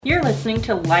You're listening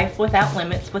to Life Without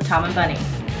Limits with Tom and Bunny.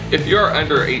 If you're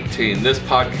under 18, this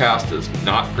podcast is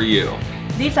not for you.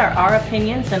 These are our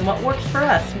opinions and what works for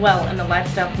us well in the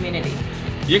lifestyle community.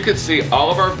 You can see all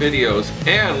of our videos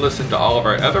and listen to all of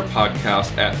our other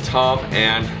podcasts at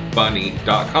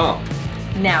tomandbunny.com.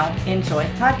 Now, enjoy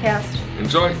the podcast.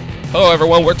 Enjoy. Hello,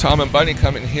 everyone. We're Tom and Bunny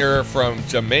coming here from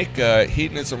Jamaica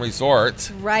Hedonism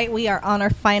Resort. Right, we are on our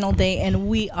final day, and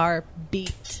we are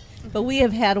beat. But we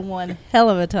have had one hell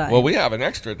of a time. Well, we have an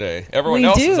extra day. Everyone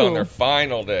else is on their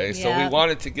final day, so we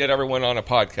wanted to get everyone on a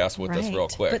podcast with us real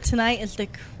quick. But tonight is the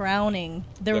crowning,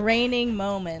 the reigning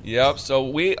moment. Yep, so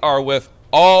we are with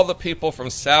all the people from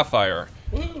Sapphire.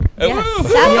 Yes,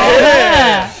 Sapphire.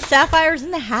 Yeah. Sapphire's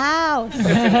in the house.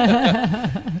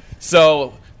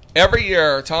 So every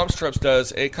year, Tom's Trips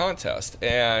does a contest,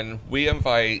 and we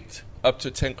invite up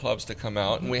to 10 clubs to come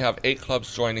out, and we have 8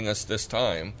 clubs joining us this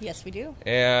time. Yes, we do.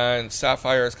 And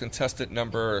Sapphire is contestant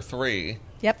number 3.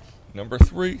 Yep. Number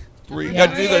 3. You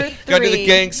got to do the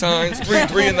gang signs.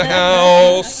 3 in the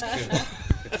house.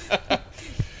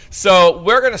 So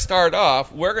we're going to start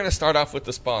off with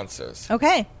the sponsors.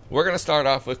 Okay. We're going to start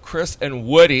off with Chris and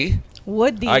Woody.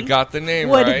 Woody. I got the name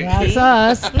Woody. right. That's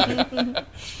us.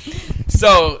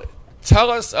 So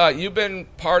tell us, you've been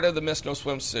part of the Miss No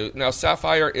Swimsuit. Now,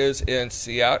 Sapphire is in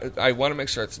Seattle. I want to make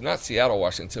sure it's not Seattle,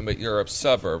 Washington, but you're a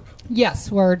suburb.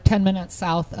 Yes, we're 10 minutes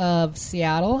south of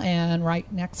Seattle and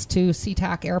right next to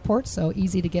SeaTac Airport, so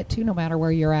easy to get to no matter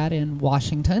where you're at in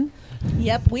Washington.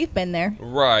 Yep, we've been there.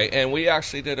 Right, and we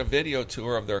actually did a video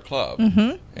tour of their club.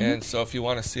 Mm-hmm. And so if you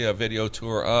want to see a video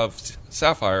tour of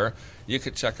Sapphire, you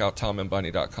could check out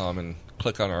tomandbunny.com and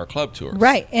click on our club tours.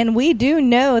 Right, and we do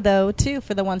know, though, too,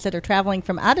 for the ones that are traveling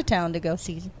from out of town to go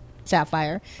see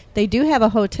Sapphire, they do have a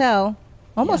hotel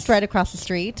almost right across the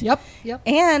street. Yep.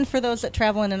 And for those that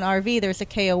travel in an RV, there's a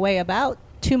KOA about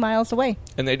 2 miles away.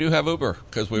 And they do have Uber,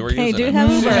 because we were using it. They do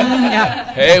have Uber.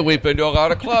 Yeah. Hey, we've been to a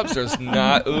lot of clubs. There's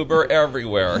not Uber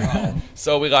everywhere.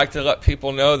 So we like to let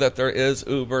people know that there is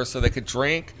Uber so they could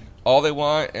drink all they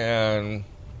want and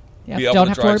be able to drive don't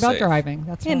have to worry about safe. driving.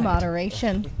 That's In right.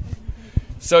 moderation.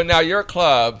 So now your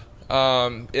club,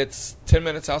 it's 10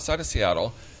 minutes outside of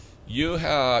Seattle.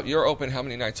 You're open how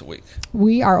many nights a week?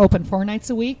 We are open 4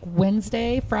 nights a week,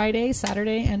 Wednesday, Friday,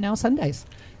 Saturday, and now Sundays.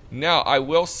 Now, I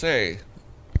will say,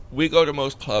 we go to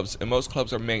most clubs, and most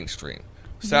clubs are mainstream.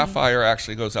 Mm-hmm. Sapphire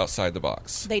actually goes outside the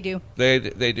box. They do. They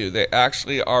do. They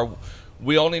actually are.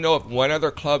 We only know of one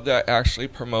other club that actually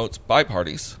promotes buy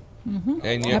parties,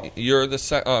 and you're the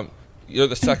second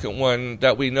one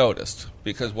that we noticed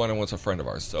because one was a friend of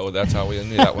ours. So that's how we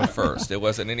knew that one first. It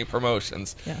wasn't any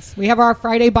promotions. Yes, we have our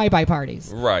Friday bye-bye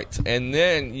parties. Right, and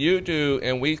then you do,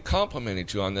 and we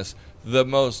complimented you on this, the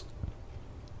most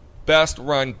best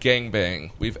run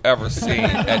gangbang we've ever seen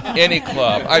at any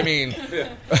club. I mean,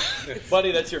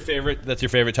 Buddy, that's your favorite. That's your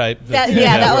favorite type. That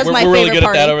was my favorite We're really good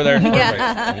party. at that over there.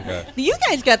 Yeah. okay. You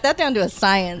guys got that down to a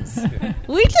science.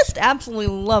 We just absolutely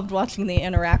loved watching the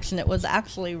interaction. It was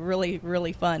actually really,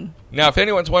 really fun. Now, if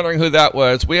anyone's wondering who that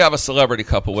was, we have a celebrity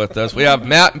couple with us. We have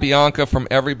Matt and Bianca from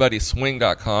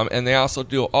EverybodySwing.com, and they also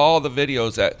do all the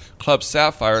videos at Club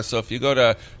Sapphire. So if you go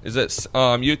to, is it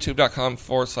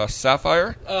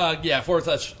youtube.com/Sapphire?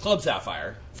 /Club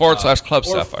Sapphire. /Club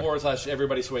Sapphire.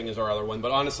 /Everybody Swing is our other one.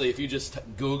 But honestly, if you just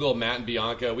Google Matt and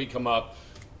Bianca, we come up.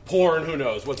 Porn, who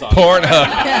knows? What's on Pornhub.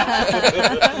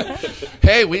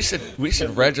 Hey, we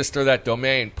should register that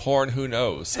domain. Porn, who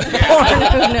knows?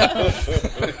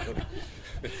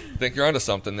 Think you're onto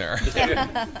something there.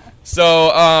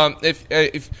 So,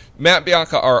 if Matt and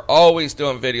Bianca are always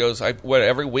doing videos,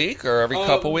 every week or every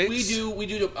couple weeks? We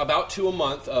do about 2 a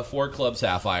month for Club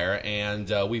Sapphire,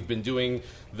 and we've been doing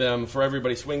them for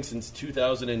Everybody Swing since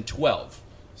 2012.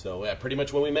 So pretty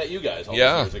much when we met you guys all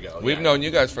those years ago. We've known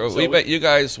you guys we met you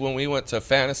guys when we went to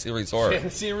Fantasy Resort.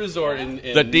 Fantasy Resort in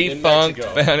the defunct in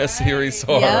Mexico. Fantasy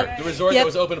Resort. Yep. The resort that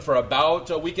was open for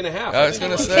about a week and a half. I was going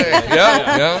to say,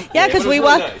 yeah. Yeah, because we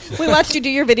watched you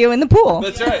do your video in the pool.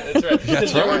 That's right.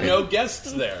 Because there were no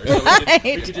guests there. So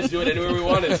we could just do it anywhere we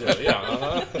wanted to.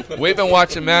 Yeah. We've been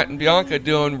watching Matt and Bianca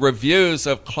doing reviews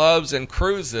of clubs and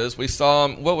cruises. We saw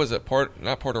them, what was it?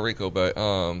 Not Puerto Rico, but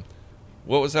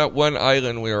what was that one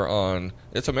island we were on?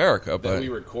 It's America, but we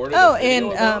recorded.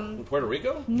 In Puerto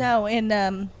Rico? No, in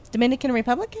Dominican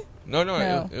Republic.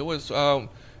 No. It was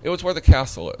where the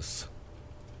castle is.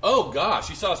 Oh gosh,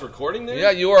 you saw us recording there? Yeah,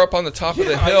 you were up on the top of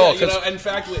the hill. Yeah, in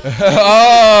fact,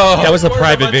 that was a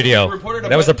private video.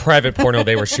 That was a private porno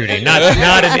they were shooting, not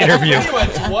an interview.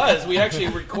 It was. We actually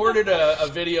recorded a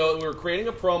video. We were creating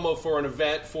a promo for an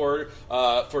event for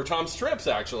Tom Strips,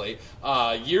 actually,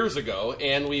 years ago,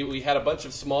 and we had a bunch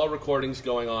of small recordings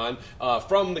going on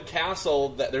from the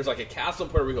castle. There's like a castle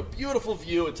in Puerto Rico, beautiful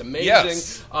view. It's amazing.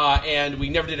 Yes. And we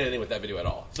never did anything with that video at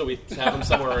all. So we have them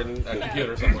somewhere in a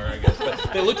computer somewhere, I guess.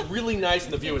 But they looked really nice,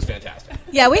 and the view was fantastic.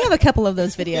 Yeah, we have a couple of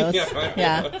those videos.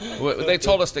 Yeah. They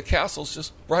told us the castle's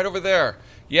just right over there.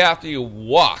 Yeah, after you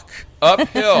walk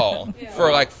uphill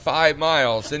for like 5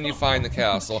 miles, then you find the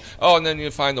castle. Oh, and then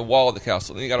you find the wall of the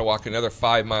castle. Then you got to walk another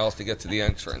 5 miles to get to the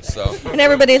entrance. So. And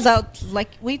everybody's out like,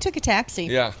 we took a taxi.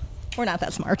 Yeah. We're not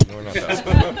that smart. No, we're not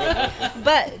that smart.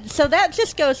 But so that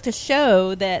just goes to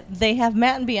show that they have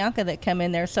Matt and Bianca that come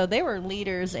in there. So they were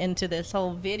leaders into this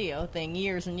whole video thing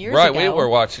years and years ago. Right, we were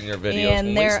watching your videos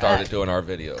and when we started doing our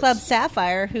videos. Club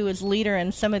Sapphire, who is leader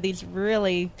in some of these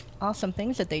really awesome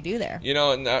things that they do there. You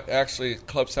know, and that actually,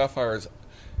 Club Sapphire is,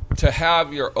 to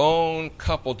have your own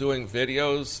couple doing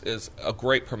videos is a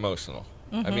great promotional.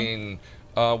 Mm-hmm. I mean,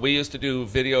 we used to do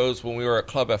videos when we were at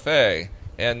Club FA.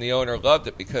 And the owner loved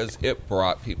it because it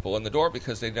brought people in the door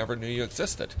because they never knew you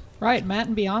existed. Right. Matt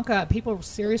and Bianca, people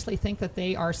seriously think that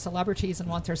they are celebrities and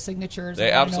want their signatures. They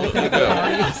absolutely do.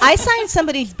 I signed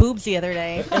somebody's boobs the other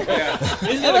day. Isn't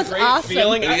that a great awesome.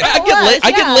 feeling?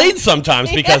 I get laid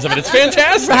sometimes because of it. It's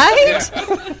fantastic.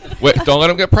 Right? Wait, don't let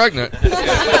them get pregnant.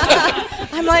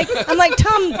 I'm like,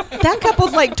 Tom, that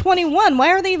couple's like 21. Why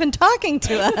are they even talking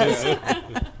to us?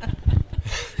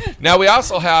 Now, we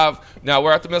also have... Now,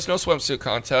 we're at the Miss No Swimsuit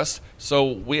Contest, so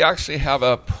we actually have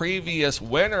a previous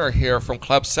winner here from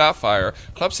Club Sapphire.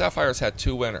 Club Sapphire's had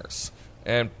 2 winners,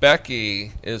 and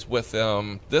Becky is with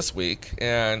them this week.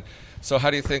 And so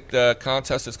how do you think the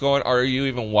contest is going? Are you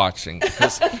even watching?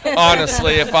 Because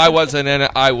honestly, if I wasn't in it,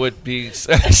 I would be...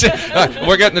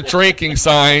 We're getting the drinking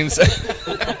signs.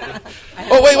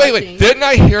 Oh, wait. Didn't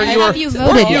I hear were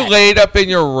you laid up in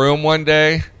your room one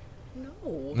day?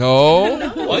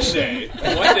 No? One day.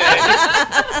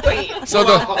 Wait, so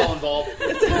alcohol involved.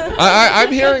 I'm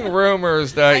hearing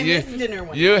rumors that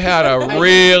you had a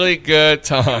really good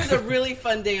time. It was a really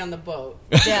fun day on the boat.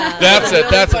 Yeah. That's it.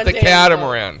 That's it. The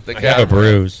catamaran. I have a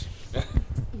bruise.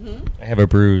 I have a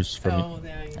bruise from... Oh,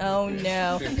 there you go. Oh,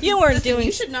 no. You weren't doing...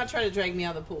 You should not try to drag me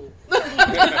out of the pool.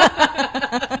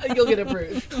 You'll get a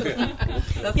bruise.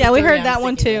 Yeah, we heard that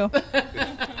one, too.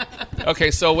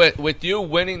 Okay, so with you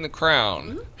winning the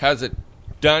crown, has it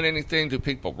done anything? Do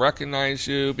people recognize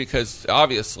you? Because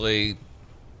obviously...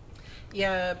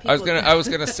 Yeah, I was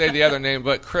gonna say the other name,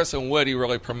 but Chris and Woody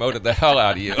really promoted the hell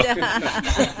out of you.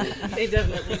 They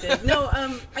definitely did. No,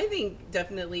 I think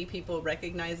definitely people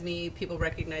recognize me. People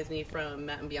recognize me from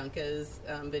Matt and Bianca's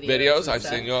videos. I've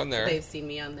seen you on there. They've seen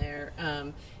me on there.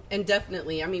 And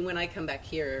definitely, I mean, when I come back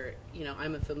here,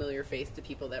 I'm a familiar face to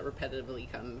people that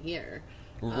repetitively come here.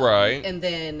 Right. And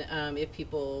then if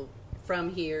people from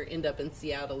here end up in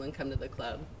Seattle and come to the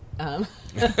club.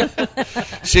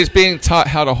 She's being taught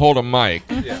how to hold a mic.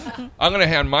 Yeah. I'm going to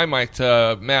hand my mic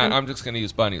to Matt. I'm just going to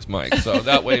use Bunny's mic. So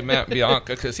that way Matt and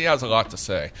Bianca, because he has a lot to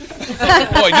say.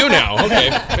 Oh, I do now. Okay,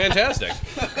 fantastic.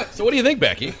 So what do you think,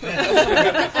 Becky?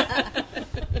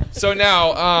 So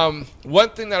now, one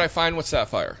thing that I find with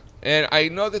Sapphire, and I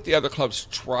know that the other clubs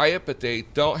try it, but they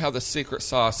don't have the secret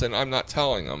sauce, and I'm not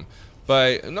telling them.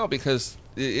 But no, because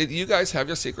you guys have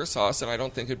your secret sauce, and I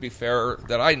don't think it'd be fair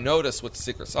that I notice what the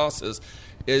secret sauce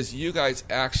is you guys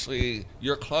actually,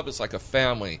 your club is like a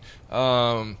family.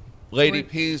 Lady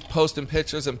P's posting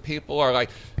pictures, and people are like,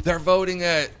 they're voting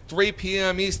at 3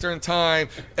 p.m. Eastern time.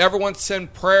 Everyone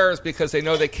send prayers because they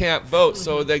know they can't vote,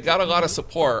 so they got a lot of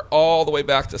support all the way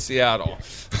back to Seattle.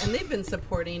 And they've been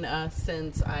supporting us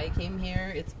since I came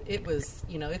here.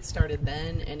 It started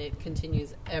then, and it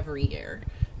continues every year.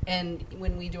 And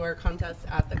when we do our contests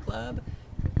at the club,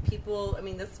 people,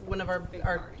 that's one of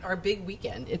our big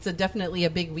weekend. It's definitely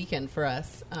a big weekend for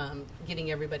us,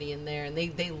 getting everybody in there. And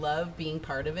they love being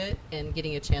part of it and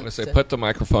getting a chance I'm going to say, put the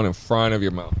microphone in front of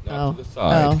your mouth, not to the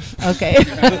side. Oh, okay.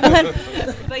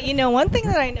 But one thing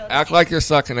that I know... Act like you're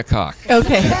sucking a cock.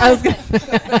 Okay. I was going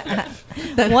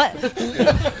to... What?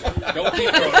 Don't keep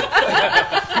throwing it.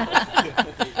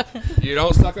 You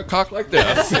don't suck a cock like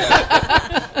this.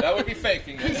 That would be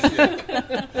faking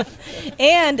it.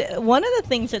 And one of the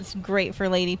things that's great for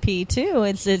Lady P, too,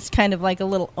 it's kind of like a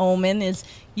little omen, is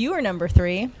you are number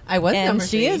 3. I was number 3.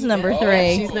 She is number 3.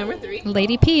 Oh, she's number 3.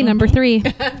 Lady P, number 3.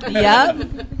 Yep.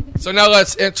 So now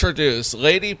let's introduce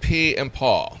Lady P and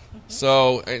Paul.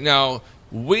 So now...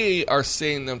 we are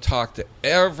seeing them talk to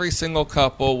every single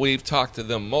couple. We've talked to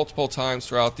them multiple times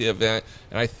throughout the event,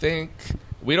 and I think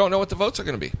we don't know what the votes are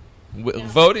going to be.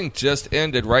 Voting just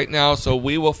ended right now, so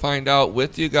we will find out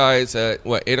with you guys at,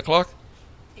 8 o'clock?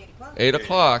 8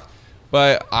 o'clock.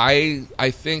 But I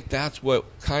think that's what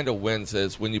kind of wins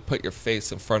is when you put your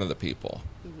face in front of the people.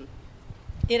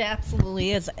 It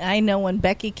absolutely is. I know when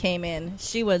Becky came in,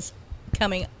 she was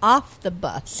coming off the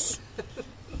bus.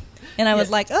 And I was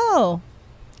like, oh,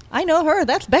 I know her.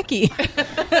 That's Becky.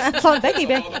 I saw Becky.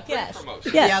 Yes.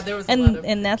 Yeah, there was a lot of...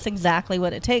 And that's exactly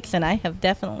what it takes. And I have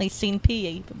definitely seen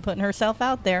P putting herself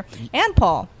out there, and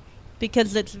Paul,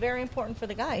 because it's very important for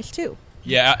the guys, too.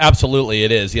 Yeah, absolutely,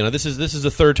 it is. You know, this is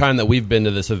the third time that we've been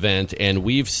to this event, and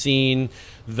we've seen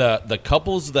the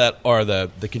couples that are the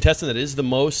contestant that is the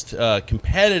most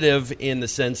competitive, in the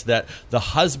sense that the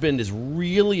husband is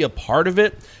really a part of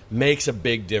it, makes a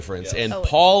big difference. Yes. And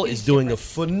Paul is doing a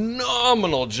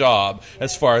phenomenal job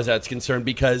as far as that's concerned,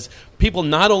 because people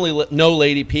not only know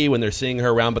Lady P when they're seeing her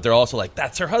around, but they're also like,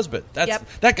 that's her husband.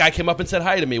 That guy came up and said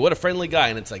hi to me. What a friendly guy.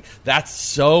 And it's like, that's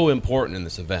so important in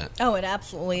this event. Oh, it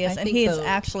absolutely is. And he is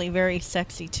actually very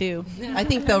sexy, too. I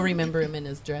think they'll remember him in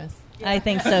his dress. I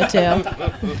think so, too.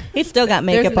 He's still got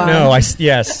makeup on. No,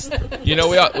 yes. You know,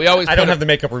 we always... I don't have the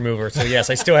makeup remover, so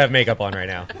yes, I still have makeup on right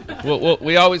now.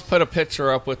 We always put a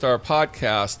picture up with our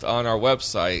podcast on our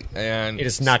website, and... It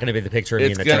is not going to be the picture of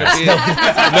me in the dress.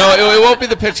 No, it won't be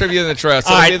the picture of you in the dress.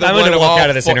 All right, I'm going to walk out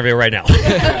of this interview right now.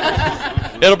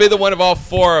 It'll be the one of all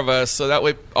four of us, so that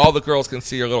way all the girls can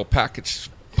see your little package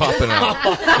popping out.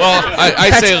 Well, I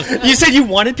say... You said you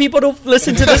wanted people to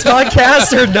listen to this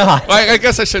podcast or not? I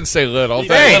guess I shouldn't say little.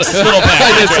 Thanks. Little package.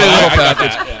 I did say little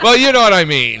package. Yeah. Well, you know what I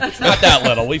mean. It's not that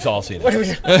little. We've all seen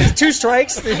it. 2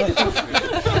 strikes?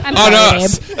 On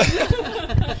us.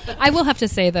 I will have to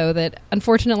say, though, that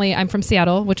unfortunately I'm from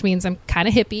Seattle, which means I'm kind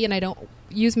of hippie and I don't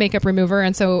use makeup remover.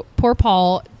 And so poor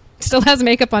Paul still has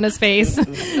makeup on his face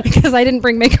because I didn't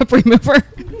bring makeup remover.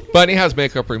 Bunny has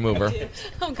makeup remover.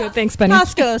 Oh, good. Thanks, Bunny.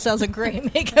 Costco sells a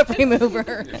great makeup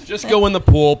remover. Just go in the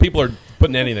pool. People are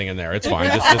putting anything in there. It's fine.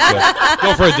 Just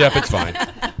go for a dip. It's fine.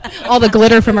 All the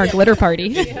glitter from our glitter party.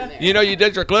 You know, you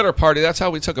did your glitter party. That's how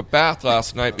we took a bath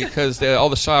last night, because all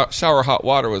the shower hot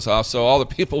water was off, so all the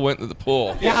people went to the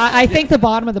pool. Yeah, I think the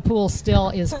bottom of the pool still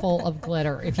is full of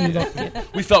glitter. If you look at it.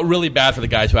 We felt really bad for the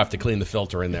guys who have to clean the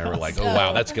filter in there. We're like, oh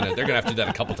wow, they're gonna have to do that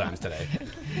a couple times today.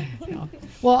 Yeah.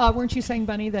 Well, weren't you saying,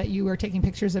 Bunny, that you were taking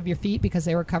pictures of your feet because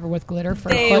they were covered with glitter for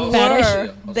they foot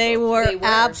fetish? They were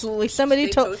absolutely.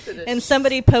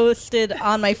 Somebody posted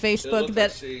on my Facebook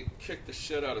that she kicked the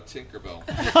shit out of Tinkerbell.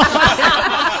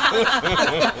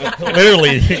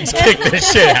 Literally, he's kicked the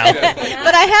shit out.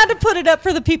 But I had to put it up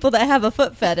for the people that have a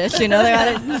foot fetish. You know, they got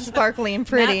it sparkly and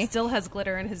pretty. Matt still has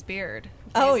glitter in his beard.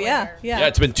 Oh, yeah. Yeah,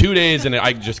 it's been 2 days, and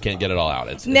I just can't get it all out.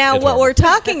 It's what horrible. we're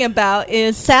talking about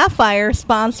is Sapphire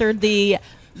sponsored the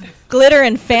Glitter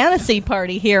and Fantasy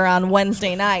Party here on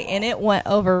Wednesday night, and it went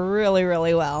over really,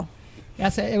 really well.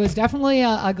 Yes, it was definitely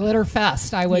a glitter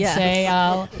fest, I would say.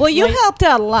 Well, you helped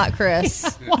out a lot,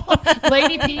 Chris.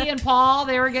 Lady P and Paul,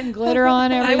 they were getting glitter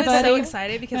on everybody. I was so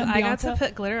excited because I got to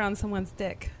put glitter on someone's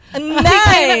dick. Nice. He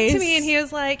came up to me and he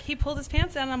was like, he pulled his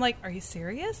pants down and I'm like, are you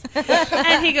serious?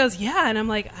 And he goes, yeah. And I'm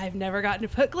like, I've never gotten to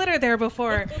put glitter there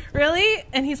before. Really?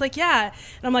 And he's like, yeah. And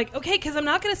I'm like, okay, because I'm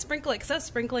not going to sprinkle it, because I was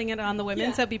sprinkling it on the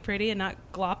women so it'd be pretty and not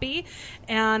gloppy.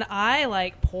 And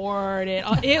I poured it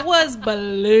on. It was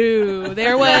blue.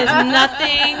 There was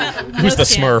nothing. Who's the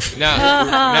Smurf? Now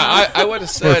I would have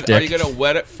said, are you going to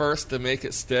wet it first to make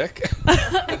it stick?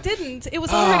 I didn't. It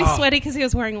was already sweaty because he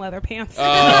was wearing leather pants.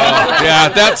 Yeah,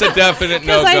 that's a definite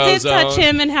no-go Because I did zone. touch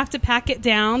him and have to pack it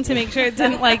down to make sure it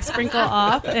didn't sprinkle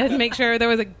off and make sure there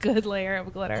was a good layer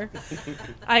of glitter.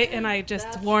 I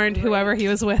just warned whoever he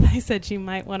was with. I said, you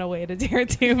might want to wait a day or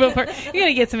two before you're going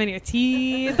to get some in your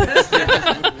teeth.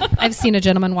 I've seen a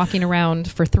gentleman walking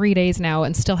around for 3 days now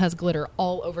and still has glitter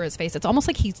all over his face. It's almost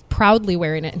like he's proudly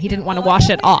wearing it and he didn't want to wash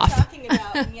it off.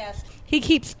 Yes. He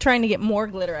keeps trying to get more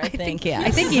glitter, I think. Yeah, I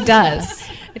think he does.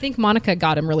 I think Monica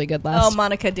got him really good last. Oh,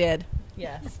 Monica did.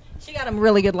 Yes. She got him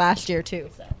really good last year, too.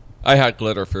 So. I had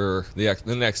glitter for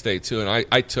the next day, too, and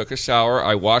I took a shower.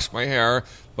 I washed my hair.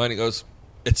 Bunny goes,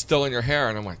 it's still in your hair.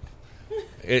 And I'm like,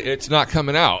 it's not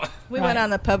coming out. We went on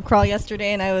the pub crawl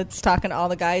yesterday, and I was talking to all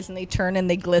the guys, and they turn and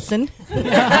they glisten.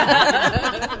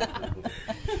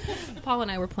 Paul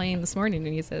and I were playing this morning,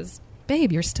 and he says,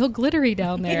 babe, you're still glittery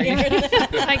down there.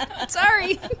 Like,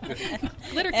 sorry.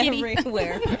 Glitter kitty.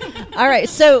 Everywhere. All right.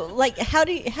 So, like, how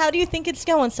do you think it's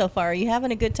going so far? Are you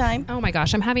having a good time? Oh my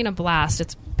gosh, I'm having a blast.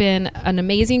 It's been an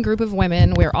amazing group of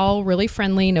women. We're all really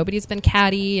friendly. Nobody's been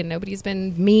catty and nobody's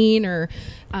been mean or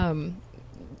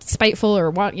spiteful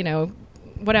or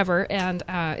whatever. And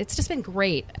it's just been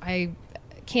great. I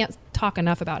can't talk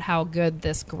enough about how good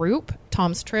this group,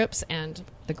 Tom's Trips, and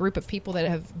the group of people that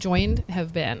have joined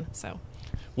have been. So,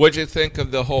 what'd you think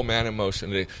of the whole Man in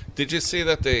Motion? Did you see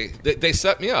that they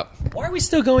set me up? Why are we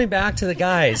still going back to the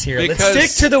guys here? Because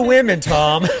let's stick to the women,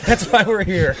 Tom. That's why we're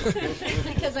here.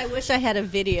 Because I wish I had a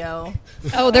video.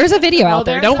 Oh, there's a video out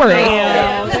there. Don't worry.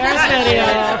 There's video.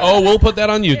 Oh, we'll put that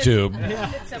on YouTube.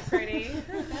 It's so pretty.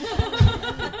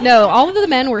 No, all of the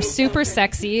men were super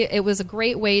sexy. It was a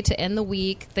great way to end the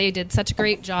week. They did such a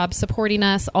great job supporting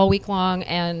us all week long,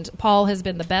 and Paul has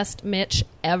been the best Mitch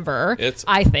ever,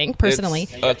 I think, personally.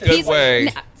 It's a good way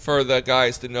for the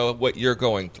guys to know what you're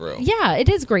going through. Yeah, it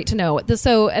is great to know.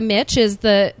 So Mitch is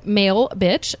the male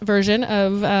bitch version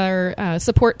of our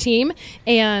support team,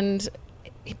 and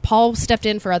Paul stepped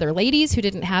in for other ladies who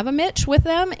didn't have a Mitch with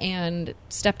them and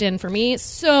stepped in for me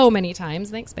so many times.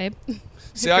 Thanks, babe.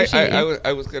 See,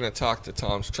 I was going to talk to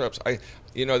Tom's Trips.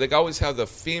 They always have the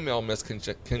female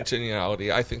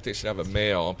miscongeniality. I think they should have a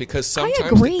male because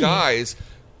sometimes the guys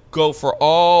go for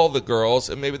all the girls,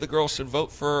 and maybe the girls should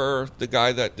vote for the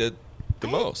guy that did the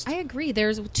most. I agree.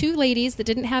 There's 2 ladies that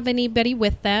didn't have anybody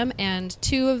with them, and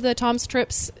 2 of the Tom's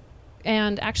Trips,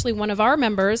 and actually one of our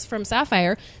members from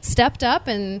Sapphire stepped up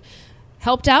and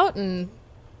helped out, and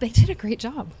they did a great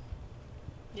job.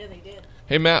 Yeah, they did.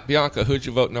 Hey, Matt, Bianca, who'd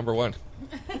you vote number 1?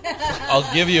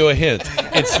 I'll give you a hint.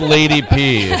 It's Lady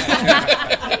P.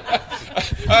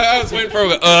 I was waiting for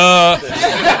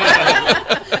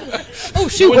Oh,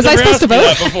 shoot. Was I supposed to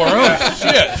vote? Before. Oh,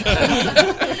 shit.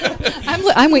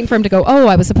 I'm waiting for him to go, oh,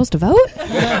 I was supposed to vote?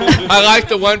 I like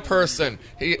the one person.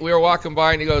 We were walking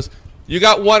by, and he goes, you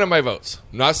got one of my votes.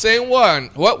 I'm not saying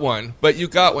one, but you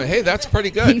got one. Hey, that's pretty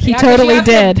good. He totally you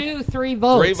did. To do 3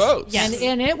 votes. 3 votes. Yes.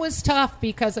 And it was tough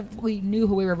because we knew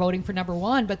who we were voting for number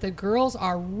 1, but the girls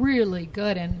are really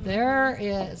good, and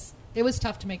it was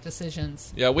tough to make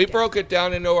decisions. Yeah, we broke it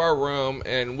down into our room,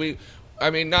 and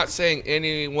not saying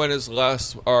anyone is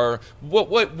less, or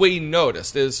what we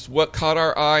noticed is what caught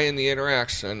our eye in the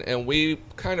interaction, and we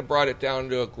kind of brought it down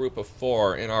to a group of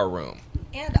 4 in our room.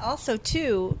 And also,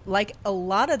 too, like a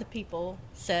lot of the people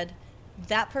said,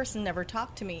 that person never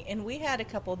talked to me. And we had a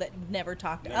couple that never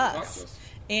talked to us.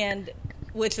 And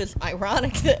which was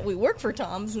ironic that we work for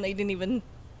Tom's and they didn't even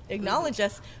acknowledge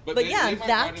us. But yeah,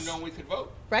 that's... know we could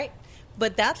vote. Right.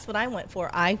 But that's what I went for.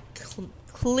 I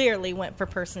clearly went for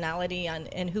personality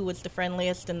and who was the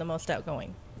friendliest and the most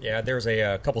outgoing. Yeah, there was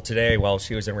a couple today while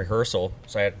she was in rehearsal.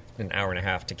 So I had an hour and a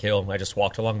half to kill. I just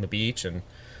walked along the beach and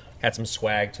had some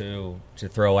swag to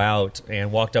throw out,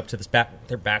 and walked up to this back.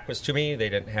 Their back was to me. They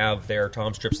didn't have their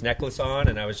Tom's Trips necklace on,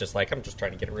 and I was just like, I'm just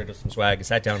trying to get rid of some swag. I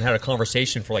sat down and had a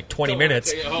conversation for like 20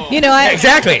 minutes. I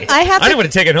Exactly. didn't want to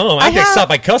take it home. I get stopped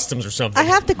by customs or something. I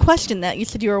have to question that. You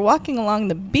said you were walking along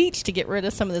the beach to get rid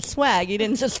of some of the swag. You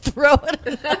didn't just throw it.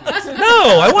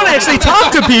 No, I want to actually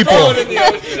talk to people.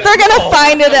 They're gonna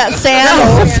find it at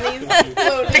Sandals.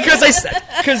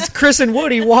 Because Chris and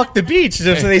Woody walked the beach,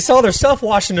 so they saw their stuff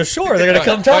washing the shore. They're going to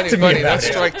come talk to me about that's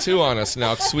it. strike 2 on us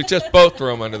now, because we just both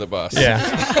threw them under the bus.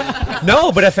 Yeah.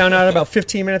 No, but I found out about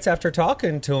 15 minutes after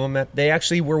talking to them that they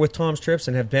actually were with Tom's Trips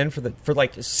and have been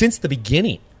since the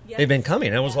beginning. Yes. They've been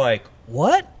coming. I was like,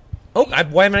 what? Oh,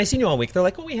 why haven't I seen you all week? They're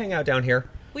like, we hang out down here.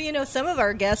 Well, some of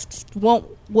our guests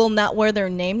will not wear their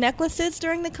name necklaces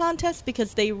during the contest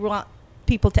because they want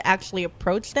people to actually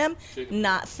approach them,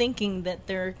 not thinking that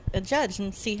they're a judge,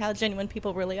 and see how genuine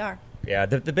people really are. Yeah,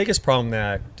 the biggest problem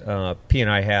that P and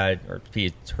I had, or P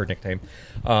is her nickname,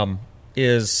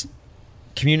 is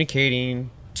communicating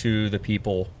to the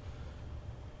people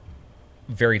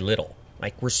very little.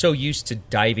 Like, we're so used to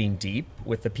diving deep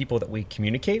with the people that we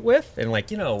communicate with, and what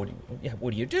do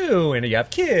you do, and do you have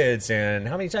kids, and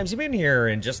how many times you been here,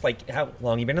 and just like how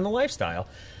long you been in the lifestyle.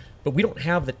 But we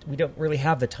don't really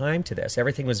have the time to this.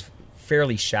 Everything was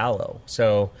fairly shallow,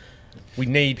 so we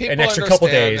need people an extra couple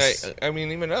days.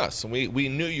 Even us. We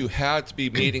knew you had to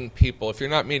be meeting people. If you're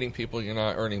not meeting people, you're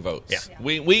not earning votes. Yeah.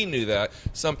 We knew that.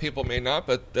 Some people may not,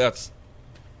 but that's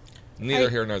neither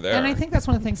here nor there. And I think that's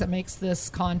one of the things that makes this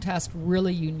contest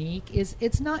really unique is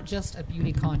it's not just a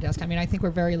beauty contest. I mean, I think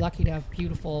we're very lucky to have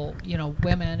beautiful,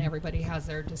 women. Everybody has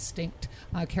their distinct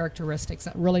characteristics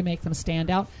that really make them stand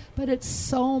out. But it's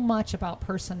so much about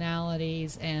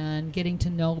personalities and getting to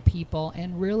know people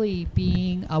and really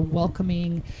being a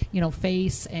welcoming,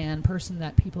 face and person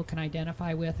that people can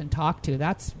identify with and talk to.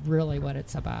 That's really what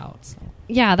it's about. So.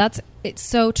 Yeah, it's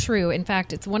so true. In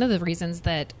fact, it's one of the reasons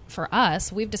that for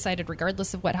us, we've decided,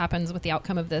 regardless of what happens with the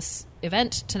outcome of this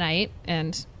event tonight,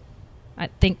 and I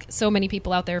thank so many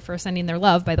people out there for sending their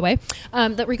love, by the way,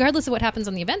 that regardless of what happens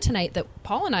on the event tonight, that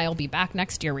Paul and I will be back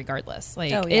next year regardless.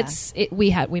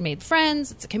 We made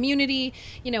friends. It's a community.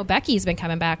 Becky's been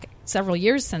coming back several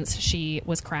years since she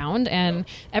was crowned, and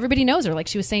everybody knows her, like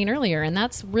she was saying earlier, and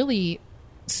that's really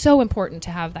so important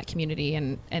to have that community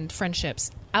and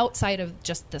friendships outside of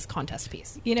just this contest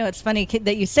piece. It's funny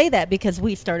that you say that because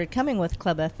we started coming with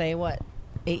Club FA,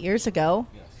 8 years ago?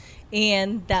 Yes.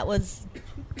 And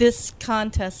this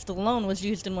contest alone was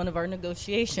used in one of our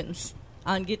negotiations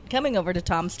on coming over to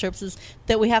Tom's Trips, is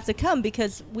that we have to come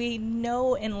because we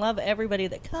know and love everybody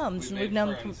that comes. We've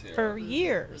known them for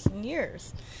years and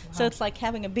years. Wow. So it's like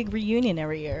having a big reunion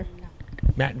every year.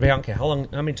 Matt and Bianca, how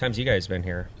many times you guys been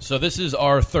here? So this is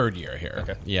our third year here.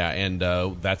 Okay. Yeah, and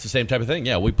that's the same type of thing.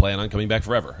 Yeah, we plan on coming back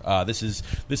forever. This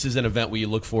is an event we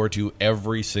look forward to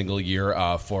every single year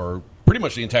for pretty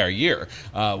much the entire year.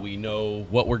 We know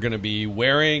what we're going to be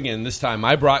wearing, and this time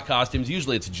I brought costumes.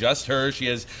 Usually it's just her. She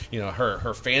has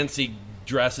her fancy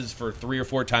dresses for 3 or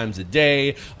 4 times a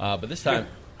day, but this time...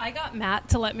 I got Matt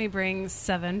to let me bring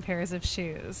 7 pairs of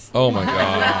shoes. Oh my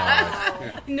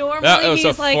god! Normally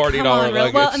he's like, $40 come on,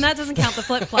 luggage. well, and that doesn't count the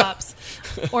flip flops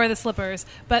or the slippers,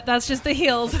 but that's just the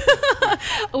heels.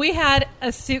 We had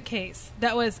a suitcase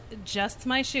that was just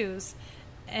my shoes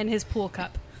and his pool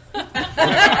cup.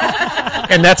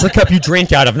 And that's the cup you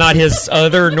drink out of, not his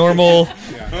other normal.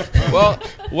 Well,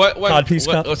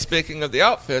 speaking of the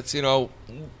outfits,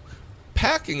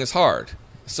 packing is hard.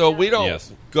 So we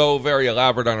don't go very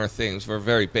elaborate on our themes. We're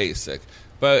very basic.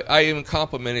 But I even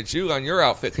complimented you on your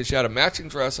outfit because you had a matching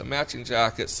dress, a matching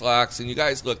jacket, slacks, and you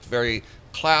guys looked very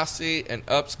classy and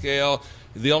upscale.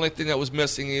 The only thing that was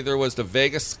missing either was the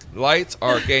Vegas lights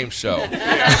or a game show.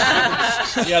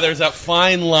 Yeah, there's that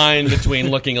fine line between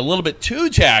looking a little bit too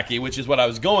tacky, which is what I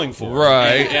was going for,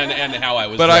 right, and how I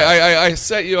was. But I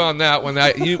set you on that one.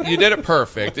 You did it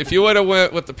perfect. If you would have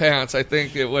went with the pants, I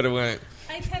think it would have went.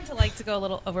 I tend to like to go a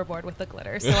little overboard with the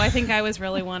glitter, so I think I was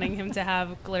really wanting him to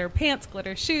have glitter pants,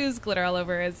 glitter shoes, glitter all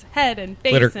over his head and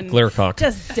face, and glitter cock.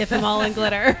 Just dip him all in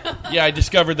glitter. Yeah, I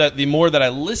discovered that the more that I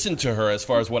listen to her as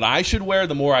far as what I should wear,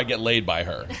 the more I get laid by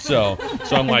her. So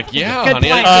I'm like, yeah, honey.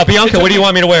 Bianca, what do you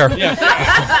want me to wear? Yeah,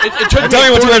 it took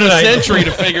me a century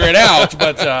to figure it out,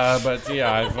 but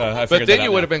yeah, I've figured But then that out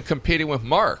you would now. have been competing with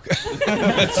Mark.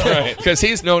 That's right, because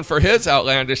he's known for his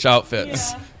outlandish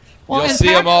outfits. Yeah. You'll see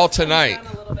them all tonight.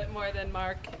 A little bit more than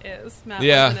Mark is. Matt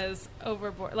Yeah. wasn't as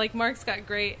overboard. Like, Mark's got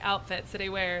great outfits that he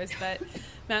wears, but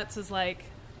Matt's was like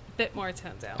a bit more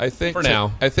toned down. I think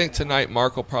I think tonight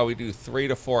Mark will probably do 3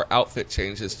 to 4 outfit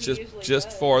changes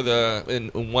just for in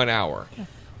 1 hour.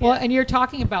 Well, and you're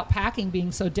talking about packing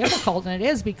being so difficult, and it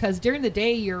is because during the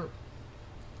day you're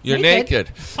naked.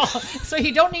 So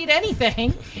you don't need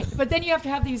anything, but then you have to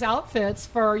have these outfits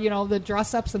for the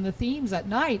dress ups and the themes at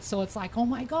night. So it's like, oh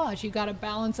my gosh, you got to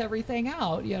balance everything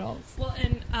out. Well,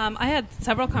 and I had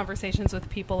several conversations with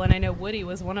people, and I know Woody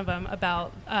was one of them,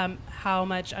 about how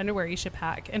much underwear you should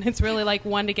pack, and it's really like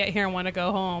one to get here and one to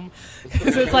go home,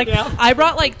 because it's like I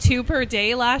brought like 2 per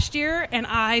day last year, and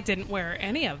I didn't wear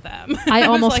any of them. I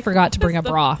almost forgot to bring a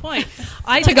bra.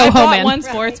 I go home brought in. one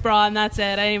sports bra, and that's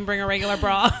it. I didn't bring a regular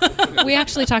bra. We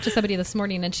actually talked to somebody this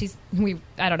morning, and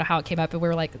I don't know how it came up, but we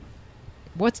were like,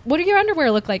 what do your underwear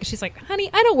look like? She's like, honey,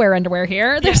 I don't wear underwear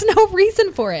here. There's no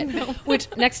reason for it. No. Which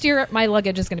next year my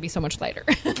luggage is going to be so much lighter.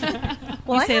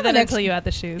 Well, I say that until you add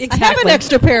the shoes. Exactly. I have an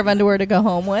extra pair of underwear to go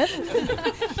home with.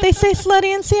 They say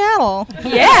slutty in Seattle.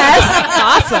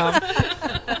 Yes.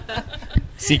 Awesome.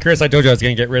 See, Chris, I told you I was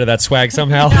going to get rid of that swag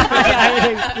somehow.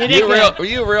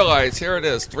 You realize, here it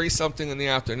is, 3-something in the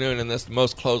afternoon, and this is the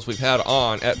most clothes we've had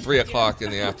on at 3 o'clock in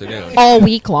the afternoon. All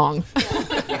week long.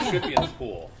 You should be in the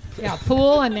pool. Yeah,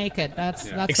 pool and naked.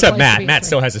 That's except Matt. Matt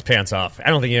still has his pants off. I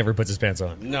don't think he ever puts his pants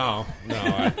on. No.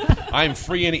 I'm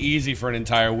free and easy for an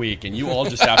entire week, and you all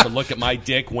just have to look at my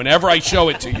dick whenever I show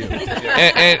it to you.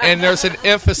 And there's an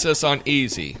emphasis on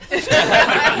easy.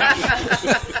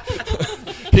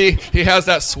 He has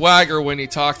that swagger when he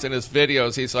talks in his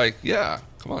videos. He's like, yeah,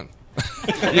 come on.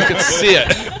 You can see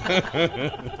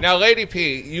it. Now, Lady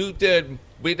P, you did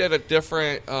we did a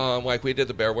different, like we did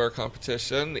the bear wear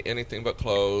competition, the anything but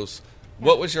clothes.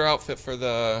 What was your outfit for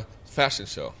the fashion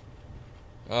show?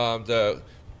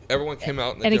 Everyone came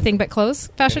out in Anything but clothes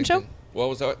fashion show? What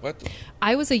was that? What?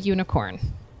 I was a unicorn.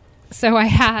 So I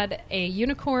had a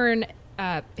unicorn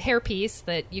hairpiece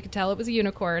that you could tell it was a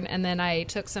unicorn, and then I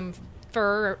took some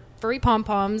furry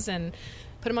pom-poms and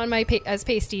put them on my as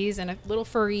pasties, and a little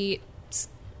furry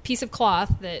piece of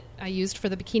cloth that I used for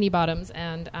the bikini bottoms,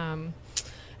 and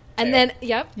then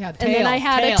Yeah, and then I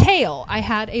had a tail. I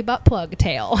had a butt plug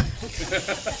tail,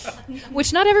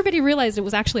 which not everybody realized it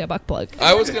was actually a butt plug.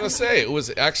 I was going to say it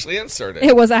was actually inserted.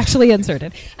 It was actually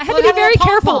inserted. I had to be very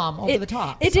careful. Over the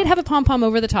top. It did have a pom pom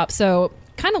over the top, so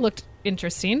kind of looked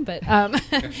interesting, but yeah,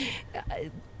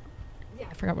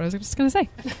 I forgot what I was just going to say.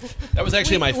 That was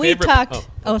actually my We favorite. talked.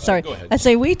 Sorry. Go ahead. I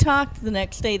say we talked the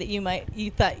next day that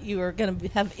you thought you were going to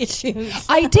have issues.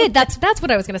 I did. That's what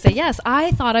I was going to say. Yes,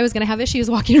 I thought I was going to have issues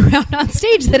walking around on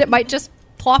stage, that it might just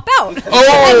plop out. And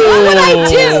what I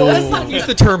do? Use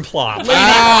the term plop.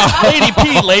 Lady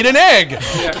P laid an egg.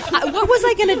 What was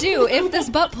I going to do if this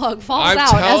butt plug falls I'm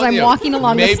out as telling I'm you, walking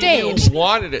along the maybe stage? You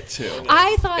wanted it to.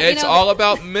 I thought It's all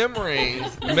about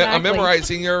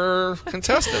memorizing your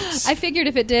contestants. I figured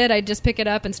if it did, I'd just pick it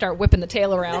up and start whipping the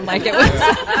tail around like it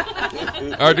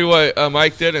was. Or do what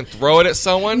Mike did and throw it at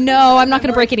someone? No, I'm not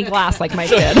going to break any glass like Mike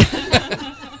did.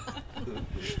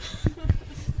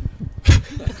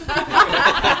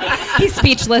 He's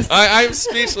speechless. I'm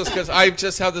speechless because I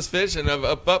just have this vision of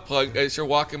a butt plug as you're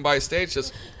walking by stage,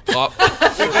 just plop.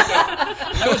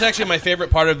 That was actually my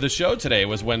favorite part of the show today.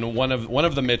 Was when one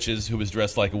of the Mitches, who was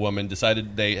dressed like a woman,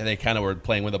 decided they kind of were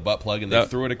playing with a butt plug and they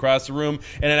threw it across the room,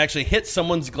 and it actually hit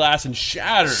someone's glass and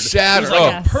shattered. It was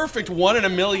like a perfect 1 in a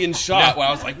million shot. Where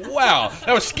I was like, wow,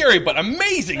 that was scary but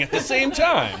amazing at the same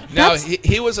time. Now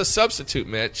he was a substitute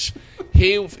Mitch.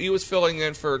 He was filling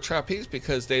in for Trapeze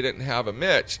because they didn't have a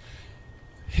Mitch.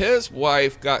 His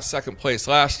wife got second place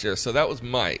last year, so that was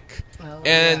Mike.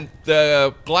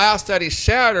 The glass that he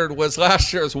shattered was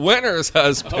last year's winner's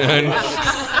husband.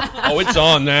 It's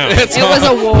on now. It was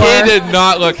a war. He did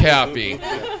not look happy.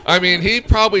 I mean, he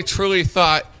probably truly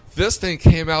thought, this thing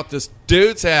came out this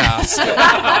dude's ass. Here's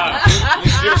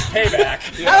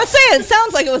payback. I was saying, it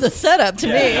sounds like it was a setup to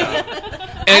me.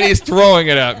 And he's throwing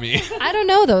it at me. I don't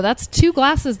know, though. That's 2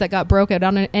 glasses that got broken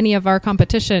on any of our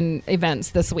competition events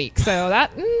this week. So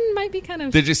that might be kind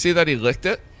of... Did you see that he licked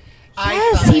it?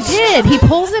 Yes, he did. He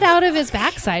pulls it out of his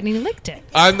backside and he licked it.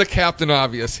 I'm the Captain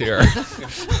Obvious here.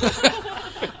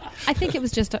 I think it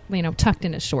was just, tucked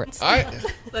in his shorts. I'm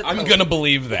going to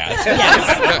believe that. We're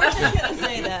going to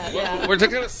say that, yeah. We're just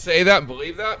going to say that and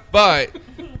believe that, but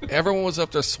everyone was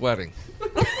up there sweating.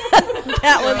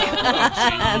 That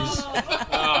was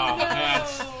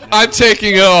I'm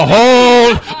taking a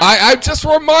whole... I'm just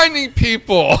reminding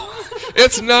people,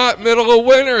 it's not middle of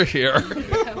winter here.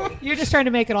 You're just trying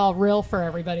to make it all real for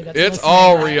everybody. That's It's listening,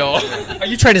 all right? real. Are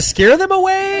you trying to scare them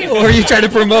away, or are you trying to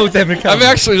promote them to come? I'm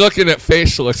actually looking at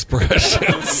facial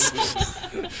expressions.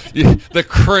 The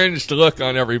cringed look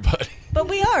on everybody. But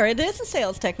we are. It is a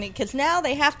sales technique because now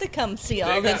they have to come see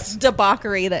all this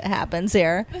debauchery that happens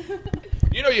here.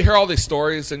 You hear all these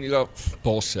stories and you go,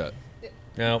 bullshit.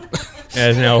 No.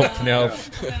 No.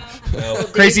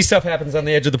 Crazy stuff happens on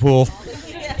the edge of the pool.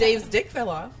 Dave's dick fell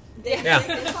off.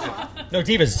 Yeah. No,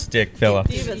 Diva's dick fell off.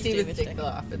 Diva's dick fell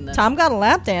off. And then Tom got a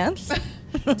lap dance.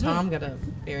 Tom got a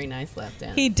very nice lap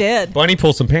dance. He did. Bunny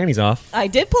pulled some panties off. I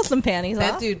did pull some panties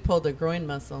That off. dude pulled a groin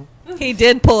muscle He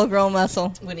did pull a groin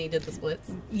muscle. when he did the splits.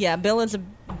 Yeah, Bill is a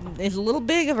little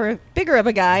bigger of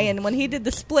a guy, and when he did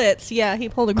the splits, yeah, he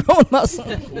pulled a groin muscle.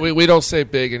 We don't say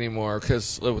big anymore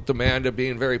because with Amanda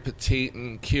being very petite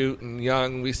and cute and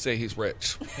young, we say he's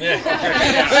rich.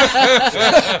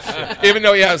 Even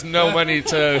though he has no money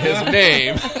to his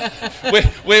name.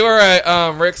 We were at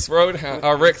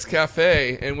Rick's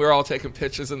Cafe, and we were all taking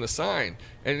pictures in the sign.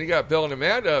 And you got Bill and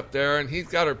Amanda up there, and he's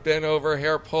got her bent over,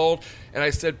 hair pulled. And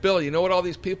I said, Bill, you know what all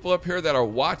these people up here that are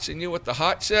watching you with the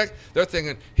hot chick? They're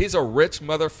thinking, he's a rich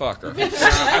motherfucker.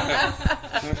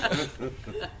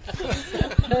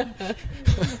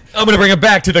 I'm going to bring it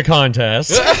back to the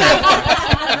contest.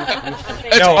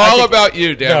 It's all about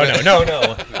you, damn it.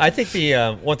 No. I think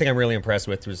the one thing I'm really impressed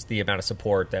with was the amount of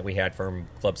support that we had from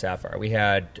Club Sapphire. We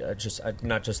had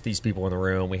not just these people in the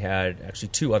room. We had actually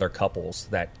 2 other couples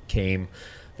that came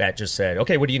that just said,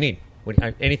 okay, what do you need?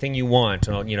 anything you want.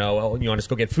 You know, you want us to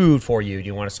go get food for you? Do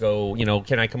you want us to go? You know,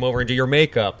 can I come over and do your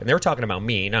makeup? And they were talking about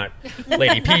me, not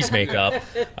Lady P's makeup.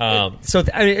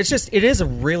 It is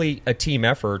a team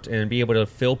effort, and be able to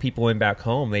fill people in back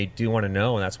home. They do want to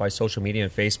know, and that's why social media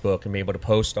and Facebook and be able to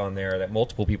post on there that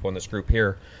multiple people in this group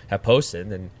here have posted.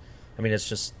 And I mean,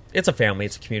 it's a family,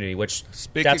 it's a community, which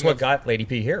that's what got Lady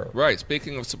P here. Right.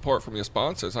 Speaking of support from your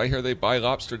sponsors, I hear they buy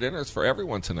lobster dinners for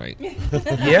everyone tonight.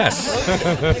 Yes.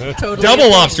 Totally.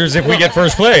 Double lobsters if we get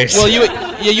first place. Well,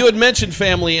 you had mentioned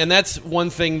family, and that's one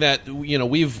thing that, you know,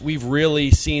 we've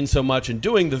really seen so much in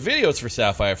doing the videos for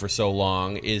Sapphire for so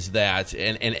long is that,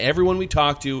 and everyone we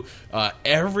talk to,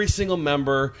 every single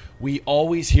member, we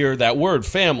always hear that word,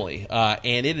 family,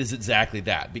 and it is exactly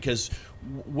that, because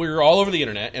we're all over the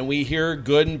internet, and we hear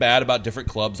good and bad about different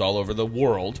clubs all over the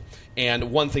world.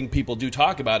 And one thing people do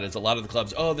talk about is a lot of the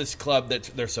clubs, this club,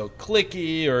 they're so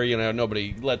cliquey, or, you know,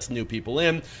 nobody lets new people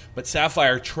in. But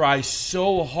Sapphire tries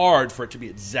so hard for it to be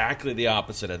exactly the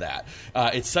opposite of that.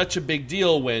 It's such a big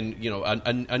deal when, you know,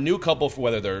 a new couple,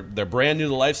 whether they're brand new to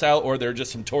the lifestyle or they're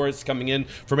just some tourists coming in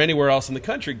from anywhere else in the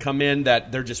country, come in,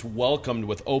 that they're just welcomed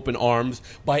with open arms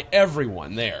by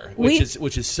everyone there,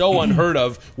 which is so unheard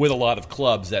of with a lot of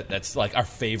clubs. That's like our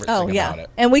favorite thing about it.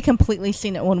 And we completely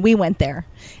seen it when we went there.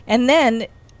 And then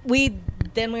we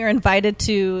were invited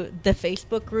to the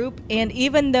Facebook group, and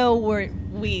even though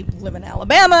we live in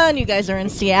Alabama and you guys are in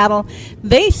Seattle,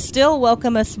 they still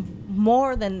welcome us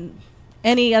more than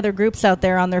any other groups out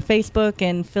there on their Facebook,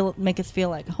 and make us feel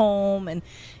like home. And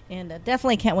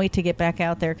definitely can't wait to get back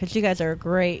out there, because you guys are a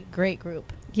great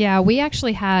group. Yeah, we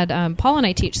actually had, Paul and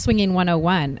I teach Swinging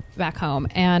 101 back home,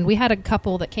 and we had a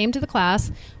couple that came to the class.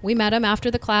 We met them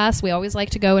after the class. We always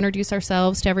like to go introduce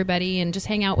ourselves to everybody and just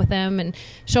hang out with them and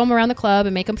show them around the club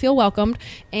and make them feel welcomed.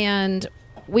 And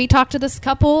we talked to this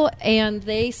couple, and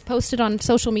they posted on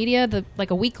social media like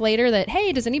a week later that,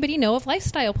 hey, does anybody know of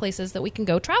lifestyle places that we can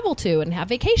go travel to and have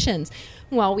vacations?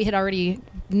 Well, we had already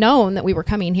known that we were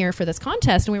coming here for this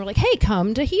contest, and we were like, hey,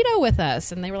 come to Hito with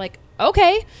us. And they were like,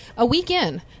 okay. A week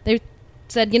in, they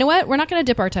said, you know what, we're not going to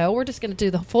dip our toe, we're just going to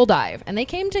do the full dive. And they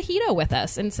came to Hito with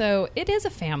us. And so it is a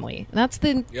family. That's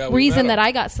the reason that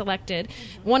I got selected.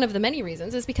 One of the many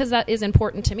reasons is because that is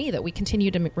important to me, that we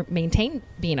continue to maintain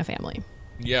being a family.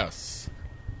 Yes.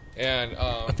 And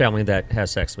a family that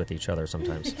has sex with each other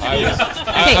sometimes.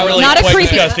 Not a creepy.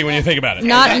 Disgusting when you think about it.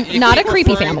 Not a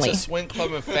creepy family. To swing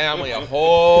club and family a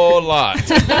whole lot.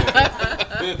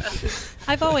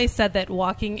 I've always said that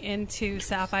walking into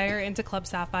Club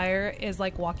Sapphire, is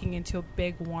like walking into a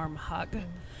big warm hug.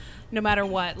 No matter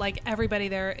what, like everybody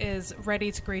there is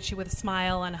ready to greet you with a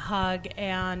smile and a hug,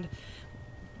 and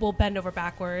we'll bend over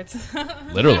backwards.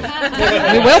 Literally.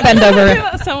 We will bend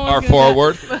over. Or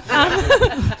forward.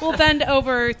 We'll bend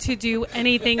over to do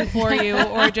anything for you,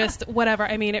 or just whatever.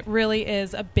 I mean, it really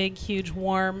is a big, huge,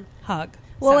 warm hug.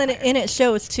 Well, and it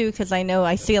shows, too, because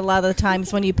I see a lot of the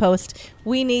times when you post,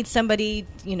 we need somebody,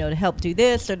 you know, to help do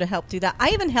this or to help do that. I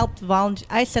even helped volunteer.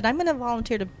 I said, I'm going to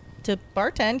volunteer to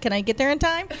bartend. Can I get there in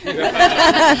time?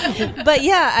 But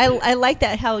yeah, I like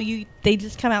that, how they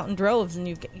just come out in droves,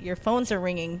 and your phones are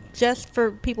ringing just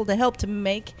for people to help to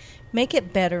make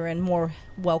it better and more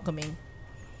welcoming.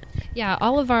 Yeah,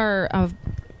 all of our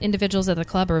individuals at the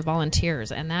club are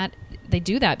volunteers, and that they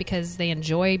do that because they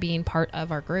enjoy being part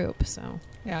of our group. So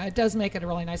yeah, it does make it a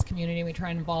really nice community. We try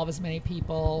and involve as many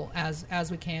people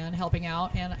as we can, helping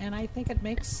out, and I think it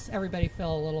makes everybody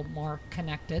feel a little more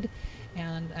connected,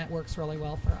 and it works really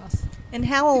well for us. And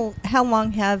how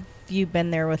long have you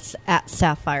been there at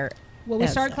Sapphire? Well, we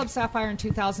started Club Sapphire in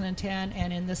 2010,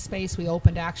 and in this space we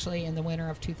opened actually in the winter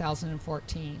of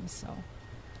 2014. So.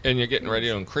 And you're getting ready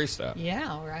to increase that.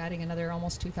 Yeah, we're adding another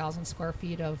almost 2,000 square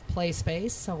feet of play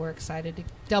space, so we're excited to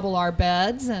double our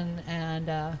beds and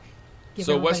give.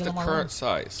 So what's the current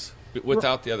size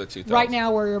without the other 2,000? Right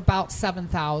now we're about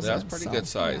 7,000. That's pretty good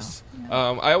size.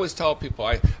 Yeah. I always tell people,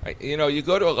 I you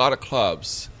go to a lot of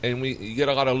clubs and you get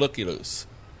a lot of looky-loos.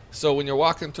 So when you're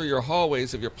walking through your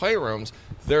hallways of your playrooms,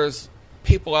 there's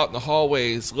people out in the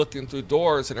hallways looking through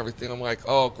doors and everything. I'm like,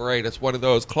 oh great, it's one of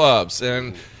those clubs.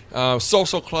 And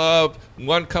social club,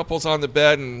 one couple's on the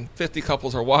bed and 50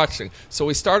 couples are watching. So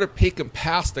we started peeking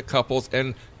past the couples,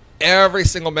 and every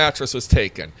single mattress was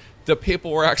taken. The people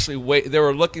were actually they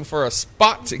were looking for a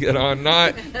spot to get on.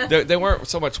 They weren't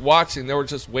so much watching; they were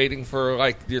just waiting for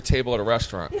like your table at a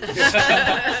restaurant.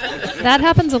 That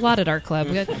happens a lot at our club.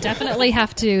 We definitely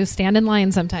have to stand in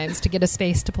line sometimes to get a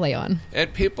space to play on.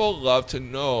 And people love to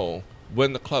know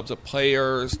when the club's a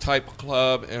players type of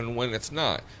club and when it's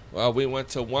not. We went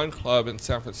to one club in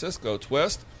San Francisco,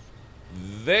 Twist,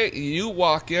 You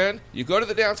walk in, you go to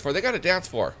the dance floor. They got a dance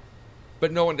floor,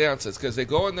 but no one dances because they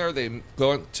go in there. They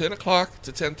go at 10 o'clock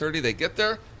to 10:30. They get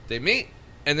there, they meet,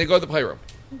 and they go to the playroom.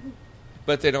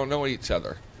 But they don't know each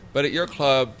other. But at your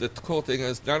club, the cool thing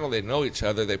is not only they know each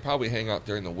other, they probably hang out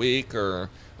during the week. Or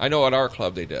I know at our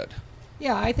club they did.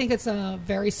 Yeah, I think it's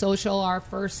very social. Our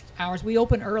first hours, we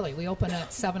open early. We open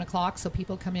at 7 o'clock, so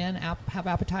people come in, have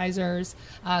appetizers,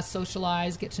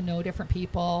 socialize, get to know different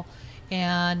people,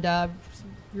 and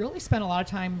really spend a lot of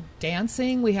time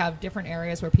dancing. We have different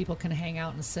areas where people can hang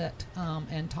out and sit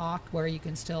and talk, where you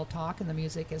can still talk, and the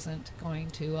music isn't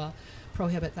going to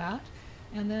prohibit that.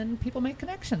 And then people make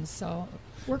connections, so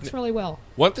it works really well.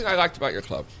 One thing I liked about your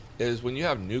club is when you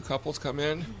have new couples come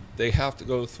in, they have to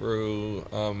go through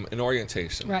an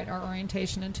orientation. Right, our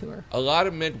orientation and tour. A lot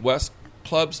of Midwest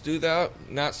clubs do that,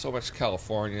 not so much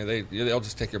California. They'll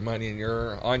just take your money and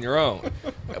you're on your own.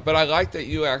 But I like that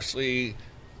you actually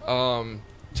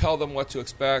tell them what to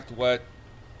expect, what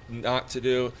not to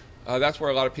do. That's where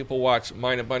a lot of people watch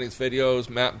mine and Bunny's videos,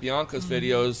 Matt and Bianca's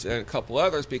videos, and a couple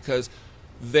others, because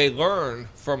they learn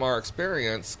from our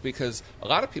experience. Because a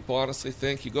lot of people honestly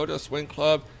think you go to a swing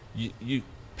club, you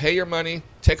pay your money,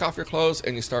 take off your clothes,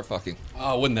 and you start fucking.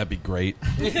 Oh, wouldn't that be great?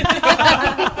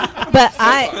 But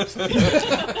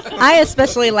I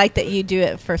especially like that you do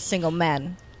it for single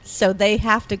men. So they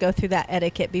have to go through that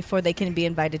etiquette before they can be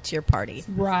invited to your party.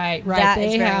 Right. That they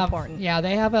is very have, important. Yeah,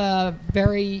 they have a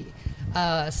very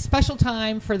special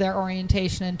time for their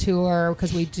orientation and tour,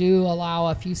 because we do allow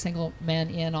a few single men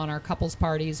in on our couples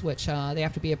parties, which they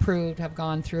have to be approved, have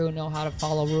gone through, know how to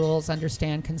follow rules,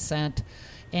 understand consent.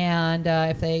 And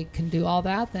if they can do all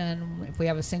that, then if we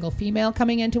have a single female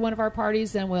coming into one of our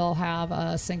parties, then we'll have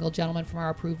a single gentleman from our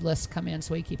approved list come in,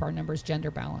 so we keep our numbers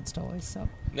gender balanced always. So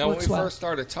now, when we first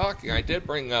started talking, I did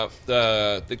bring up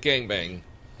the gangbang,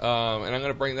 and I'm going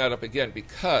to bring that up again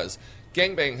because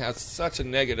gangbang has such a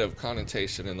negative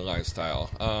connotation in the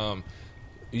lifestyle.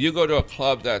 You go to a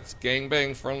club that's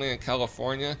gangbang friendly in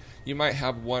California, you might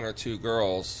have 1 or 2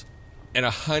 girls and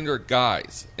 100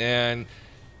 guys, and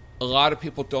a lot of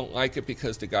people don't like it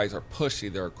because the guys are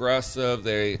pushy, they're aggressive,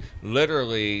 they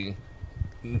literally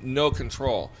no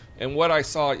control. And what I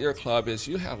saw at your club is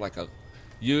you had like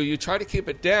you try to keep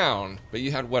it down, but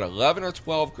you had 11 or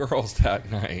 12 girls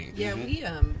that night. Yeah,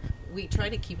 we try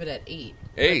to keep it at 8.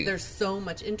 8. There's so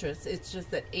much interest. It's just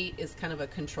that 8 is kind of a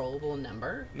controllable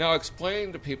number. Now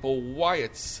explain to people why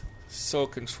it's so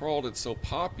controlled and so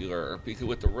popular, because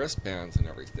with the wristbands and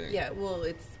everything. Yeah, well,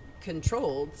 it's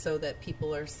controlled so that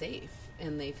people are safe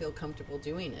and they feel comfortable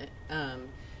doing it.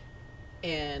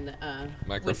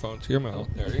 Microphone to your mouth.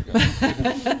 There you go.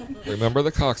 Remember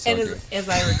the cocksucker. And as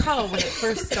I recall, when it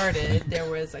first started, there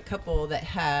was a couple that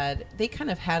they kind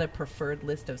of had a preferred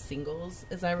list of singles,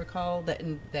 as I recall, that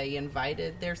they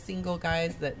invited their single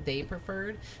guys that they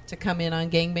preferred to come in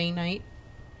on gangbang night.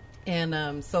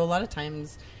 And so a lot of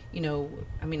times,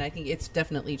 I think it's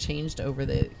definitely changed over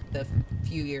the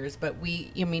few years, but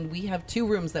we have 2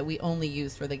 rooms that we only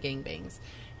use for the gangbangs,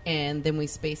 and then we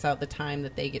space out the time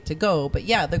that they get to go. But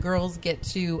yeah, the girls get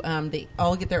to, they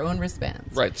all get their own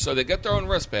wristbands. Right, so they get their own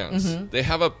wristbands. Mm-hmm. They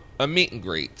have a meet and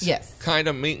greet. Yes. Kind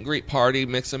of meet and greet party,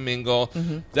 mix and mingle.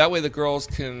 Mm-hmm. That way the girls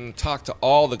can talk to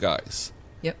all the guys.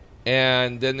 Yep.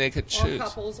 And then they could choose. Or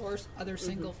couples or other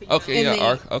single females.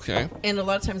 Okay, okay. And a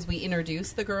lot of times we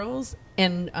introduce the girls,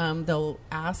 and they'll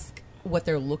ask what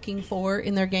they're looking for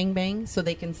in their gangbang, so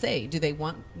they can say, do they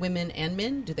want women and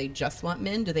men? Do they just want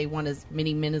men? Do they want as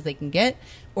many men as they can get?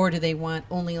 Or do they want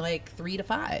only like 3 to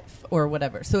 5 or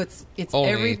whatever? So it's only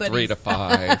everybody's 3 to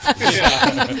 5.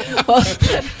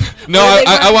 No,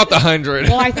 I want the 100.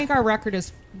 Well, I think our record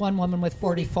is one woman with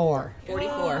 44.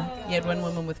 44. You had one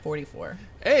woman with 44.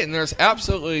 Hey, and there's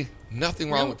absolutely nothing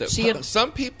wrong with it.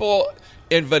 Some people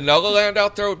in Vanilla Land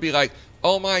out there would be like,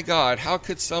 oh my God, how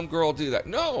could some girl do that?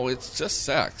 No, it's just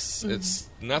sex. Mm-hmm. It's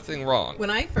nothing wrong.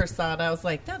 When I first saw it, I was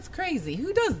like, that's crazy.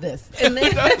 Who does this? And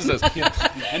then,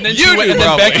 and then,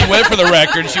 Becky went for the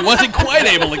record. She wasn't quite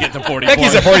able to get to 44.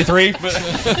 Becky's at 43.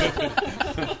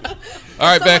 All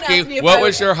right, Becky, what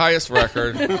was your highest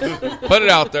record? Put it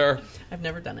out there. I've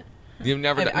never done it. You've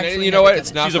never done it. You know what?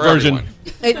 It's not She's for a virgin.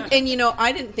 Everyone. And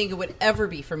I didn't think it would ever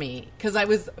be for me, because I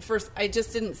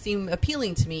just didn't seem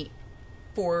appealing to me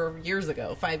 5 years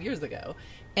ago.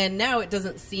 And now it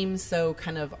doesn't seem so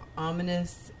kind of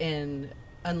ominous and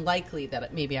unlikely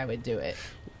that maybe I would do it.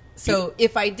 So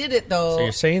if I did it, though... So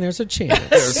you're saying there's a chance.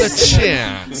 There's a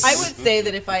chance. I would say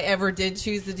that if I ever did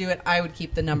choose to do it, I would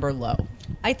keep the number low.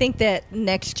 I think that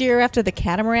next year after the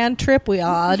catamaran trip, we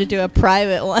all ought to do a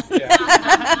private one.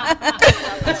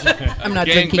 I'm not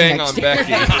drinking Gangbang next on year.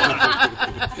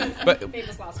 Becky. But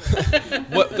Famous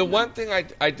last words. the one thing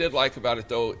I did like about it,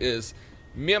 though, is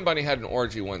me and Bunny had an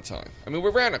orgy one time. I mean, we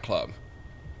ran a club.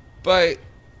 But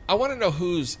I want to know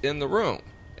who's in the room.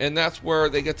 And that's where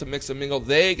they get to mix and mingle.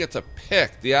 They get to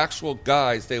pick the actual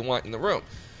guys they want in the room.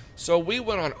 So we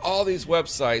went on all these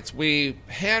websites. We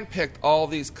handpicked all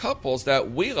these couples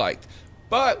that we liked.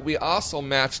 But we also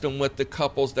matched them with the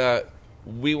couples that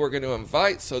we were going to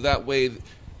invite. So that way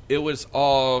it was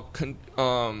all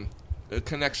a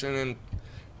connection. And,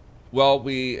 well,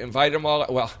 we invited them all.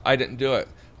 Well, I didn't do it.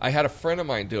 I had a friend of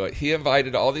mine do it. He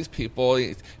invited all these people,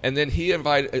 and then he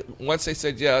invited, once they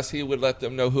said yes, he would let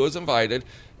them know who was invited.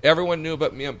 Everyone knew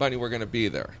but me and Bunny were going to be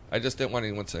there. I just didn't want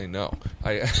anyone to say no.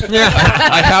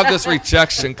 I have this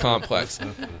rejection complex.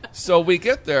 So we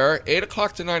get there, 8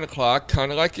 o'clock to 9 o'clock,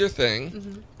 kind of like your thing.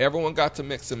 Mm-hmm. Everyone got to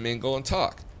mix and mingle and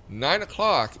talk. 9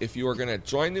 o'clock, if you were going to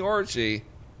join the orgy,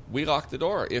 we locked the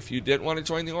door. If you didn't want to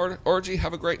join the orgy,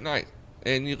 have a great night.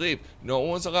 And you leave. No one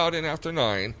was allowed in after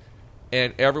 9.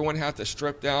 And everyone had to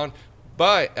strip down.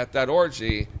 But at that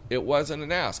orgy, it wasn't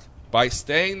an ask. By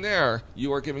staying there,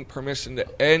 you are giving permission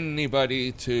to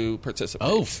anybody to participate.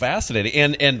 Oh,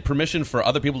 fascinating. And permission for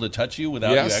other people to touch you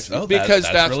without you actually... Oh, because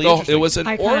that's really it was an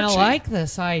orgy. I kind of like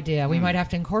this idea. We might have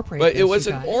to incorporate But this, it was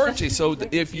you an guys. orgy. So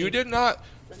if you did not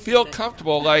feel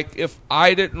comfortable, like if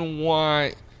I didn't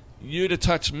want you to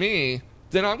touch me,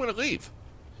 then I'm going to leave.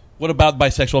 What about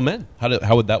bisexual men?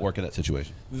 How would that work in that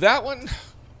situation? That one...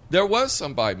 There was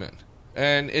some bi men,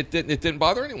 and it didn't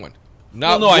bother anyone.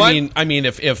 I mean,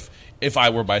 if I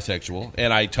were bisexual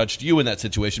and I touched you in that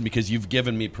situation because you've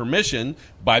given me permission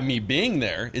by me being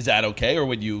there, is that okay, or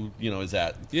would you, is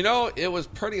that? It was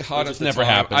pretty hot at the never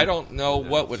time. happened. I don't know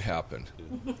what would happen.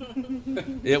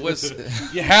 It was.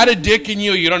 You had a dick in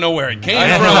you. You don't know where it came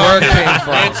I from. don't know where it came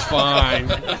from. It's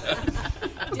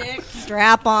fine. Dick,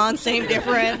 strap on, same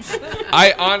difference.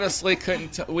 I honestly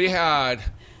couldn't.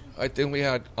 I think we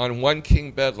had on one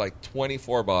king bed like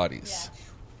 24 bodies.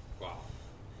 Wow.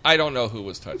 I don't know who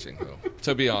was touching who.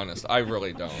 To be honest, I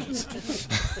really don't.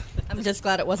 I'm just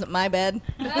glad it wasn't my bed.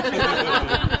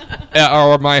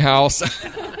 Or my house.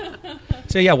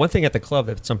 So yeah, one thing at the club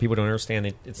that some people don't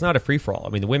understand, it's not a free-for-all. I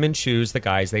mean, the women choose the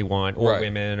guys they want, or Right.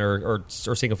 women, or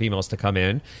single females to come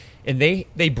in, and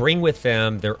they bring with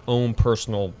them their own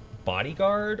personal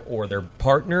bodyguard or their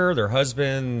partner, their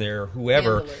husband, their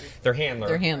whoever, Handler. their handler.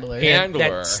 Their handler. And Handler.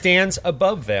 that stands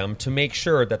above them to make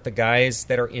sure that the guys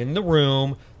that are in the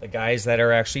room, the guys that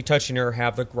are actually touching her,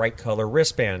 have the right color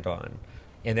wristband on.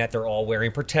 And that they're all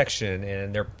wearing protection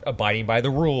and they're abiding by the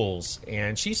rules.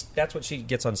 And that's what she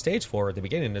gets on stage for at the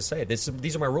beginning, to say,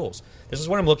 these are my rules. This is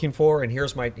what I'm looking for, and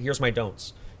here's my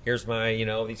don'ts. Here's my,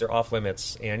 these are off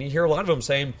limits. And you hear a lot of them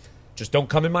saying, just don't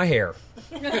come in my hair.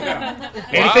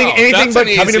 Anything that's but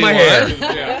an coming in easy my one. hair.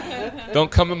 Yeah. Don't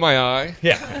come in my eye.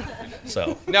 Yeah.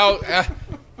 So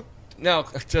Now,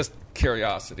 just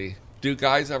curiosity. Do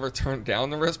guys ever turn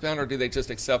down the wristband, or do they just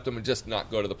accept them and just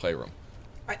not go to the playroom?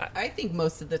 I think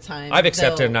most of the time I've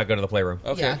accepted they'll- and not go to the playroom.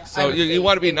 Okay, Yeah, I so would you say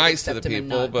want to be they would nice to the accept them and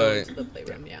people, not go but to the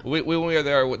playroom, yeah. when we were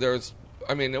there was,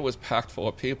 it was packed full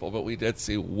of people, but we did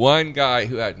see one guy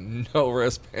who had no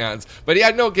wristbands, but he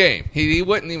had no game. He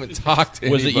wouldn't even talk to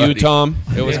Was it anybody. you, Tom?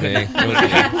 It was me. It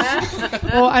was me.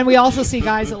 Well, and we also see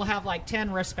guys that will have like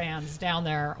 10 wristbands down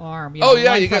their arm. Oh,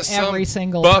 yeah, one you for got some every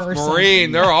single buff person.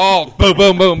 Marine. They're all boom,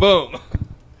 boom, boom, boom.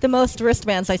 The most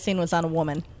wristbands I seen was on a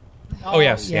woman. Oh,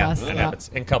 yes. yes, That yeah. happens.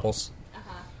 And couples.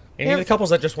 And even the couples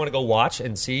that just want to go watch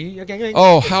and see a gang.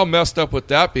 Oh, how messed up would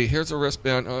that be? Here's a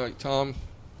wristband. All right, Tom,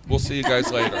 we'll see you guys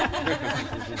later.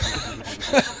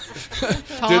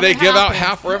 Do they give out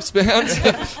half wristbands?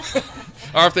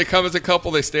 Or if they come as a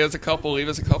couple, they stay as a couple, leave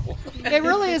as a couple? It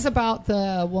really is about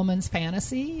the woman's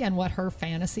fantasy and what her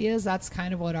fantasy is. That's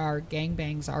kind of what our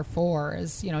gangbangs are for.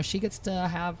 Is she gets to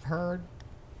have her,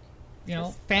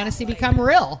 fantasy become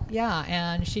real. Yeah,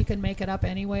 and she can make it up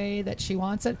any way that she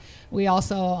wants it. We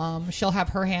also, she'll have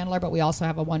her handler, but we also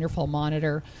have a wonderful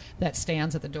monitor that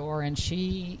stands at the door, and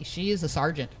she is a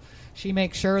sergeant. She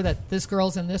makes sure that this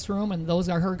girl's in this room and those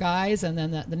are her guys, and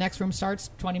then the next room starts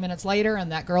 20 minutes later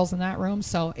and that girl's in that room.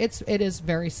 So it is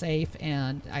very safe,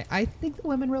 and I think the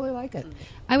women really like it.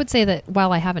 I would say that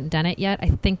while I haven't done it yet, I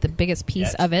think the biggest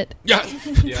piece of it. Yeah.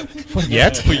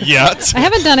 Yet? Yet. I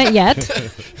haven't done it yet.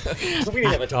 We need to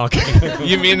have a talk.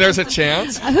 You mean there's a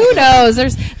chance? Who knows?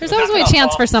 There's always a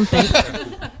chance for something.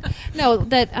 No,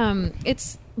 that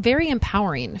it's very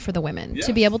empowering for the women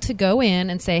to be able to go in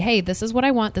and say, hey, this is what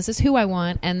I want, this is who I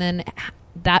want, and then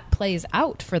that plays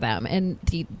out for them, and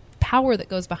the power that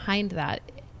goes behind that.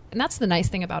 And that's the nice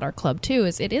thing about our club too,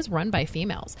 is it is run by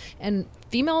females, and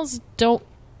females don't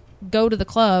go to the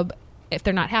club if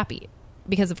they're not happy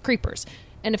because of creepers.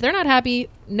 And if they're not happy,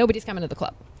 nobody's coming to the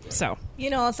club. So, You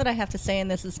know, all that I have to say in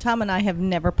this is Tom and I have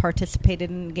never participated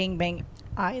in gangbang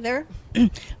either.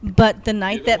 But the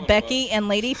night that Becky and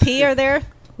Lady P are there,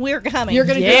 we're coming. You're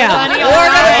going to Yeah. get money.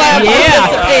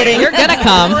 participating. you're going to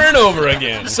come. Over and over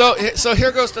again. So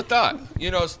here goes the thought.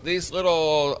 You know, these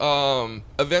little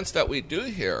events that we do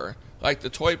here, like the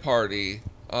toy party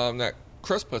that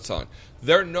Chris puts on,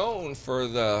 they're known for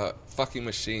the fucking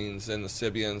machines and the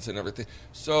Sibians and everything.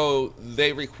 So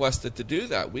they requested to do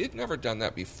that. We had never done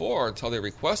that before until they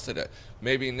requested it.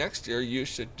 Maybe next year you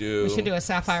should do... We should do a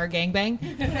Sapphire gangbang.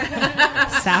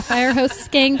 Sapphire hosts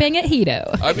gangbang at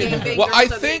Hito. I mean, Gangbang well, I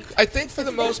girls think for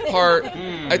the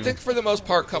most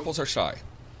part, couples are shy,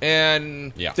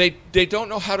 and Yeah. they don't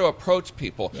know how to approach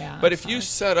people. Yeah, but if that's you hard.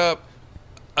 set up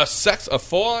a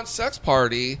full-on sex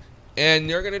party, and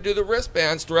you're going to do the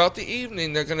wristbands throughout the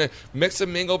evening, they're going to mix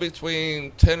and mingle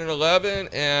between 10 and 11,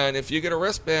 and if you get a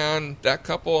wristband, that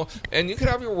couple, and you could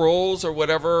have your roles or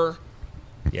whatever.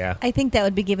 Yeah. I think that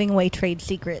would be giving away trade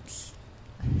secrets.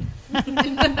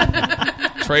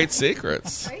 Trade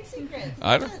secrets. Trade secrets.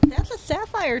 I don't- That's a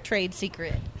Sapphire trade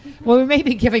secret. Well, we may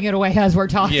be giving it away as we're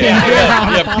talking.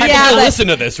 Yeah. People Yeah, will but- listen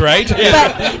to this, right?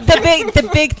 But the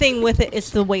big thing with it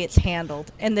is the way it's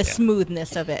handled and the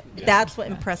smoothness of it. That's what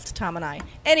impressed Tom and I.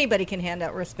 Anybody can hand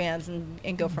out wristbands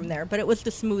and go from there, but it was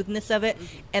the smoothness of it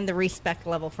and the respect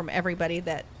level from everybody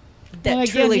that Well, again,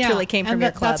 truly yeah, came and from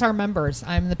your club. That's our members.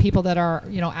 I'm the people that are,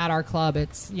 at our club.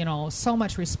 It's, so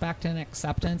much respect and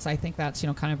acceptance. I think that's,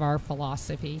 kind of our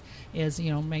philosophy is,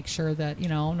 make sure that,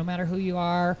 no matter who you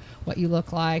are, what you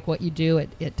look like, what you do,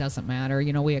 it doesn't matter.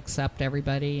 We accept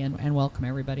everybody and welcome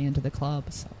everybody into the club.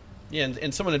 So. Yeah,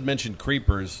 and someone had mentioned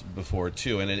creepers before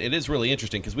too, and it is really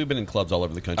interesting because we've been in clubs all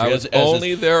over the country. I was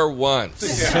only there once.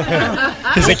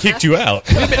 Because they kicked you out.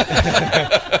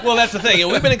 Well, that's the thing.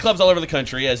 And we've been in clubs all over the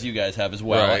country, as you guys have as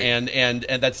well. Right. And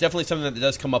that's definitely something that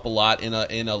does come up a lot in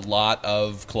a lot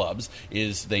of clubs.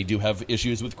 Is they do have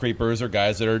issues with creepers or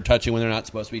guys that are touching when they're not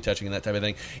supposed to be touching and that type of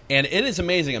thing. And it is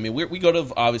amazing. I mean, we go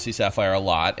to obviously Sapphire a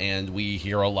lot, and we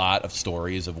hear a lot of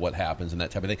stories of what happens and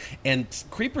that type of thing. And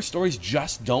creeper stories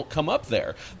just don't come up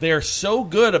there. They are so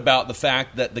good about the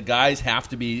fact that the guys have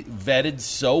to be vetted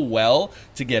so well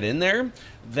to get in there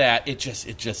that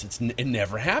it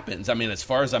never happens. I mean, as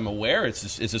far as I'm aware,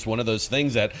 it's just one of those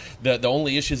things that the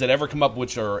only issues that ever come up,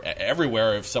 which are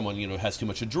everywhere, if someone has too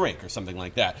much to drink or something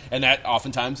like that, and that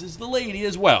oftentimes is the lady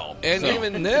as well. And So-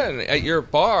 even then, at your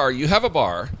bar, you have a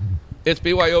bar. It's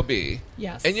BYOB.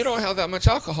 Yes. And you don't have that much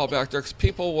alcohol back there because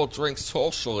people will drink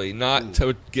socially, not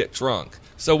to get drunk.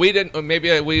 So we didn't.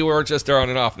 Maybe we were just there on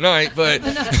an off night, but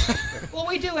Well,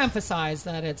 we do emphasize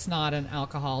that it's not an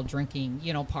alcohol drinking,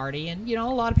 party. And, a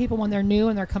lot of people, when they're new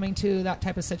and they're coming to that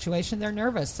type of situation, they're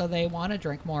nervous, so they want to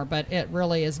drink more. But it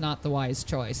really is not the wise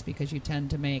choice because you tend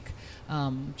to make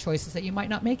choices that you might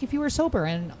not make if you were sober.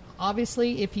 And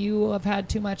obviously, if you have had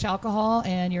too much alcohol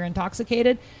and you're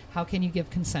intoxicated, how can you give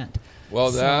consent? well,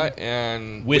 So- that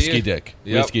and Whiskey we- dick.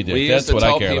 Yep, Whiskey dick. We That's used to what I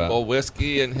tell care people about.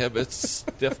 whiskey inhibits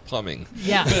stiff plumbing.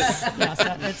 Yes,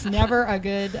 it's never a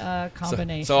good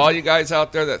combination. So all you guys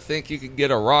out there that think you can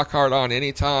get a rock hard on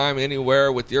anytime,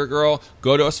 anywhere with your girl,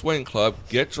 go to a swing club,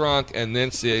 get drunk, and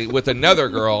then see with another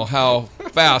girl how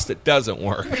fast it doesn't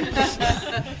work.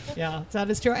 Yeah, that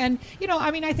is true. And,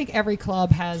 I think every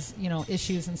club has,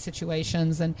 issues and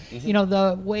situations. And,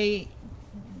 the way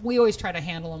we always try to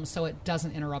handle them so it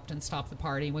doesn't interrupt and stop the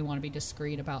party. We want to be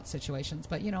discreet about situations.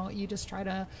 But, you just try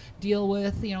to deal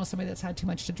with, somebody that's had too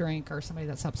much to drink or somebody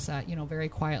that's upset, very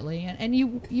quietly. And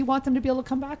you want them to be able to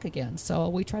come back again. So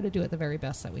we try to do it the very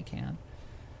best that we can.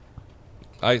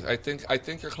 I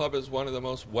think your club is one of the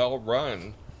most well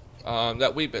run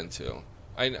that we've been to.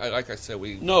 I like I said,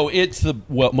 we No, it's the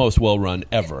most well run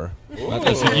ever. Not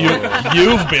just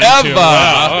You've been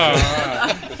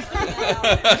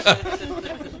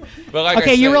But like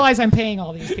Okay, I you said, realize I'm paying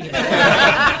all these people.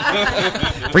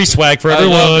 Free swag for I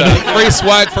love everyone. that. Free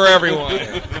swag for everyone.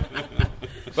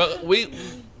 But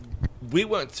we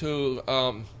went to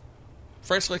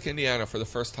French Lick, Indiana for the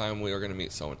first time we were going to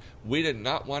meet someone. We did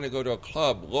not want to go to a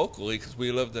club locally because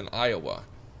we lived in Iowa.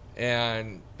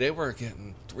 And they were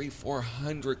getting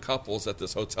 300-400 couples at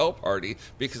this hotel party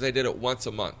because they did it once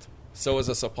a month. So it was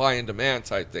a supply and demand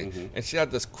type thing. Mm-hmm. And she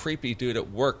had this creepy dude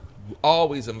at work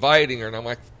always inviting her. And I'm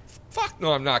like, fuck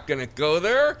no, I'm not going to go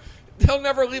there. He'll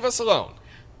never leave us alone.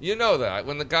 You know that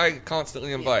when the guy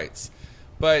constantly invites.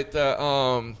 But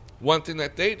one thing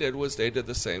that they did was they did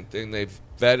the same thing. They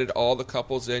vetted all the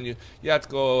couples in. You have to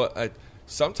go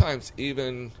sometimes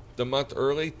even the month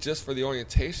early just for the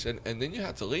orientation, and then you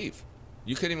have to leave.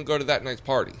 You couldn't even go to that night's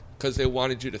party because they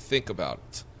wanted you to think about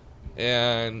it.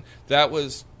 And that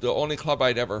was the only club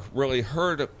I'd ever really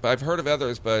heard of. I've heard of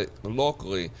others, but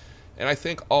locally. And I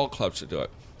think all clubs should do it.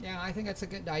 Yeah, I think that's a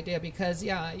good idea because,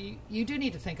 you do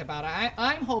need to think about it.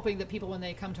 I'm hoping that people, when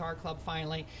they come to our club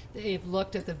finally, they've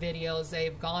looked at the videos,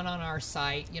 they've gone on our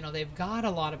site, they've got a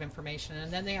lot of information,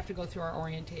 and then they have to go through our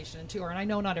orientation and tour. And I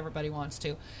know not everybody wants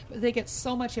to, but they get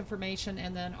so much information,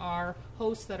 and then our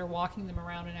hosts that are walking them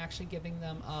around and actually giving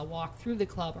them a walk through the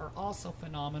club are also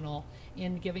phenomenal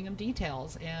in giving them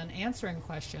details and answering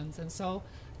questions. And so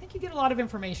I think you get a lot of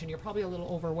information. You're probably a little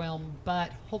overwhelmed,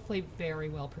 but hopefully very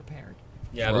well prepared.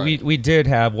 Yeah, Right. but we did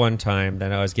have one time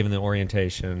that I was given the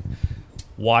orientation,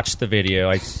 watched the video.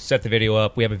 I set the video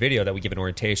up. We have a video that we give an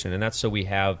orientation, and that's so we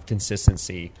have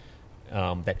consistency,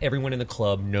 that everyone in the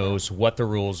club knows what the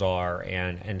rules are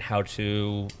and how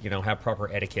to have proper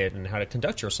etiquette and how to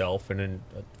conduct yourself in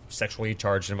a sexually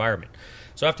charged environment.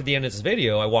 So after the end of this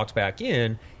video, I walked back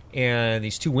in, and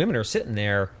these two women are sitting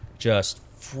there just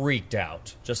freaked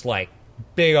out, just like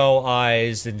big old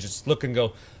eyes, and just look and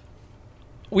go,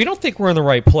 "We don't think we're in the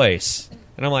right place."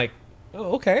 And I'm like,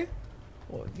 "Oh, okay.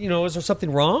 Well, is there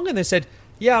something wrong?" And they said,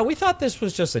 "Yeah, we thought this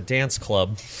was just a dance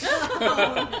club."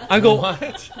 I go,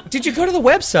 "What? Did you go to the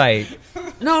website?"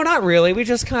 "No, not really. We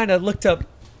just kind of looked up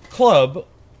club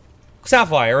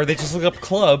Sapphire, or they just looked up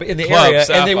club in the area,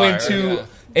 Sapphire, and they went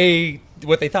to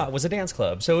what they thought was a dance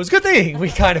club. So it was a good thing we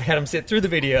kind of had them sit through the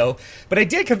video. But I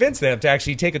did convince them to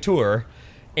actually take a tour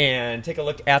and take a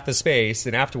look at the space,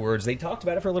 and afterwards they talked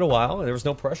about it for a little while, and there was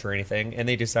no pressure or anything, and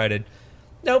they decided,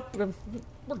 nope,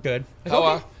 we're good.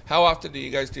 How often do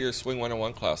you guys do your Swing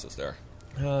 101 classes there?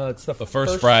 It's the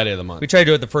First Friday of the month. We try to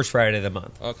do it the first Friday of the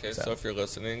month. Okay, so if you're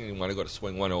listening and you want to go to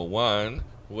Swing 101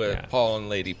 with Paul and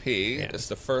Lady P, it's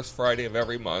the first Friday of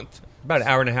every month. About an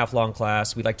hour and a half long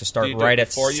class. We like to start Do you do right it at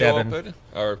before you 7. open,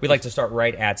 or- We like to start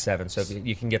right at 7, so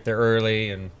you can get there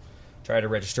early and try to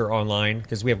register online,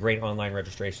 because we have a great online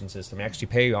registration system. You actually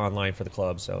pay online for the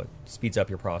club, so it speeds up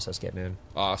your process getting in.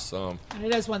 Awesome. And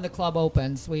it is when the club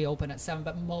opens. We open at 7,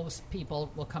 but most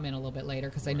people will come in a little bit later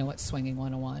because they know it's Swinging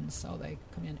 101, so they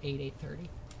come in 8:30.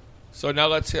 So now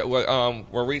let's hit.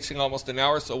 We're reaching almost an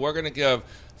hour, so we're going to give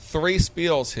 3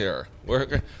 spiels here.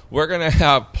 We're going to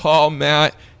have Paul,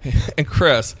 Matt, and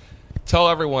Chris tell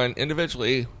everyone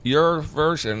individually your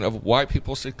version of why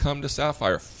people should come to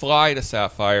Sapphire, fly to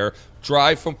Sapphire,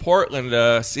 drive from Portland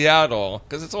to Seattle,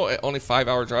 because it's only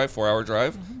 5-hour drive, 4-hour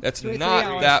drive. That's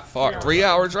not that far.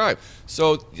 3-hour drive.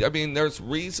 So, I mean, there's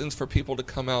reasons for people to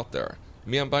come out there.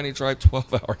 Me and Bunny drive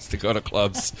 12 hours to go to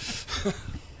clubs.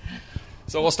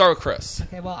 So we'll start with Chris.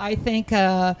 Okay, well, I think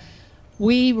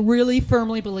we really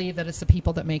firmly believe that it's the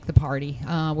people that make the party.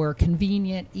 We're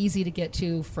convenient, easy to get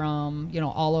to from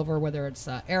all over, whether it's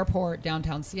airport,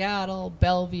 downtown Seattle,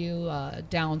 Bellevue,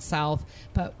 down south.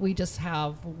 But we just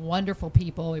have wonderful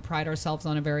people. We pride ourselves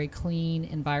on a very clean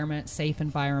environment, safe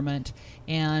environment,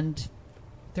 and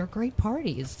they're great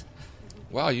parties.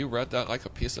 Wow, you read that like a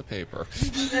piece of paper.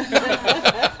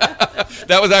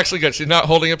 That was actually good. She's not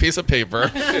holding a piece of paper,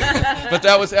 but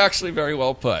that was actually very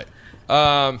well put.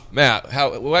 Matt,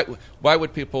 why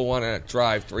would people want to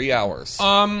drive 3 hours?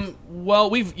 Well,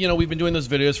 we've been doing those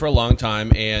videos for a long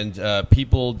time, and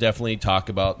people definitely talk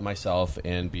about myself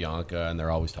and Bianca, and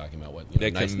they're always talking about what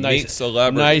They can meet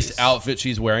celebrities. nice outfit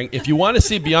she's wearing. If you want to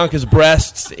see Bianca's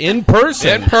breasts in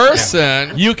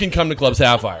person, you can come to Club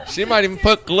Sapphire. She might even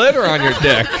put glitter on your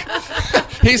dick.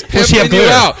 He's pimping you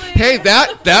out. Hey,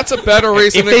 that's a better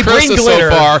reason than Chris's so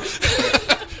far.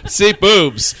 See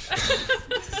boobs.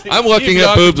 I'm looking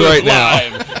at boobs right now.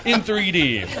 In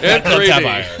 3D. In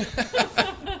 3D.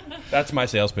 That's my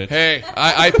sales pitch. Hey,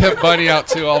 I pimp Bunny out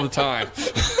too all the time.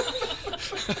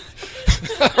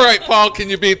 All right, Paul, can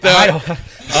you beat that?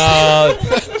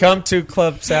 Come to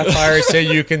Club Sapphire so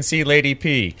you can see Lady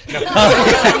P. Lady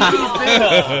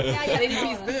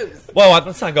P's boobs. Well,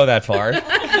 let's not go that far.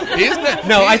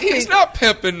 He's not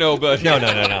pimping nobody. No.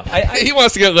 He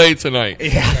wants to get laid tonight.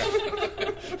 Yeah.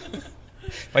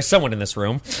 By someone in this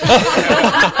room. Well,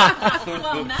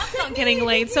 Matt's not getting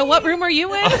laid, so what room are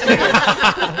you in?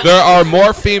 There are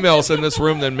more females in this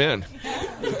room than men.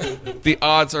 The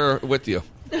odds are with you.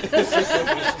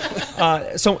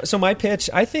 So my pitch,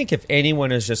 I think if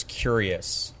anyone is just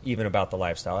curious even about the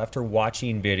lifestyle, after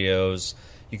watching videos,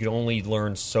 You can only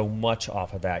learn so much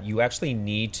off of that. You actually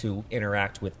need to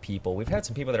interact with people. We've had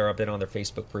some people that have been on their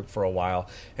Facebook group for a while,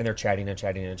 and they're chatting and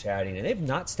chatting and chatting, and they've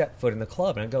not stepped foot in the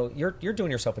club. And I go, you're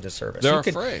doing yourself a disservice. They're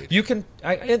afraid.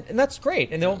 And that's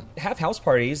great. And they'll have house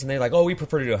parties, and they're like, oh, we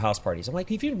prefer to do house parties. I'm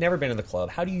like, if you've never been in the club,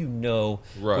 how do you know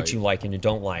what you like and you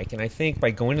don't like? And I think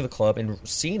by going to the club and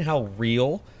seeing how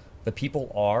real the people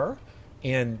are,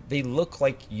 and they look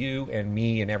like you and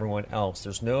me and everyone else.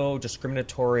 There's no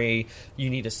discriminatory,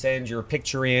 you need to send your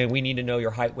picture in, we need to know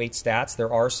your height, weight, stats.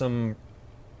 There are some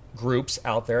groups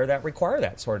out there that require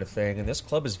that sort of thing, and this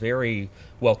club is very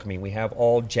welcoming. We have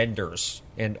all genders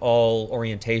and all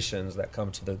orientations that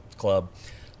come to the club.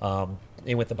 And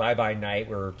with the bye-bye night,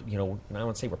 we're, I don't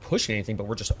want to say we're pushing anything, but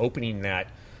we're just opening that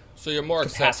so you're more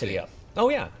capacity up. Oh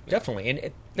yeah, definitely.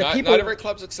 And not every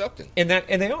club's accepting, and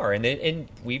they are, and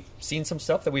we've seen some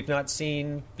stuff that we've not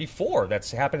seen before.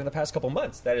 That's happened in the past couple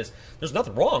months. There's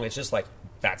nothing wrong. It's just like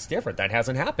that's different. That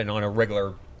hasn't happened on a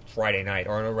regular Friday night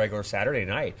or on a regular Saturday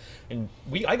night. And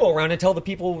I go around and tell the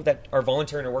people that are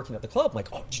volunteering or working at the club, like,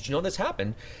 oh, did you know this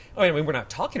happened? I mean, we're not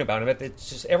talking about it. It's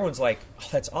just everyone's like, oh,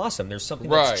 that's awesome. There's something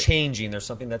that's changing. There's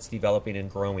something that's developing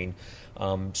and growing.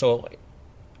 So.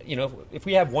 If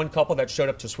we have one couple that showed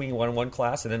up to Swinging 101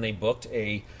 class and then they booked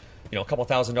a couple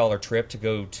 $1,000 trip to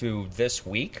go to this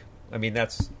week, I mean,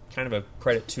 that's kind of a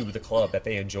credit to the club that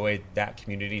they enjoyed that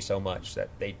community so much that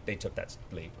they took that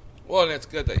leap. Well, and it's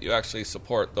good that you actually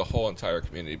support the whole entire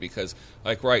community because,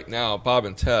 like right now, Bob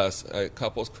and Tess,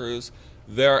 Couples Cruise,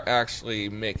 they're actually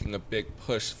making a big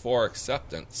push for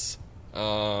acceptance.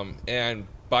 And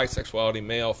bisexuality,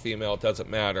 male, female,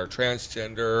 doesn't matter.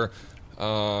 Transgender,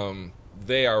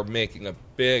 they are making a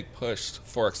big push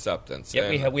for acceptance.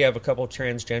 Yeah, we have a couple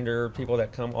transgender people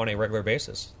that come on a regular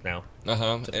basis now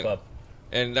to the club.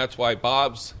 And that's why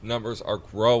Bob's numbers are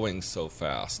growing so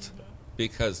fast.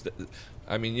 Because,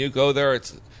 you go there,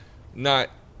 it's not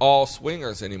all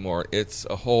swingers anymore. It's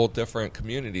a whole different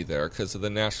community there because of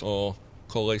the National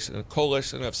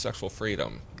Coalition of Sexual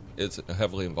Freedom is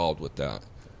heavily involved with that.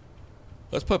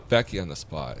 Let's put Becky on the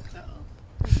spot.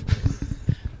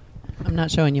 I'm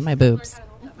not showing you my boobs.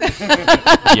 All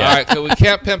right, so we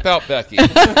can't pimp out Becky.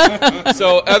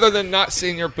 So other than not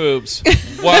seeing your boobs,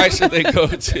 why should they go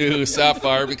to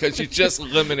Sapphire? Because you just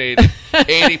eliminated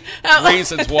 80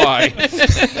 reasons why.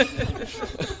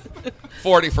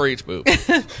 40 for each boob.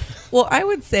 Well, I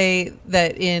would say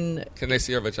that in... Can they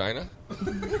see your vagina?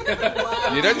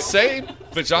 You didn't say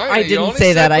vagina. I didn't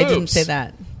say that. I didn't say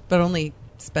that. But only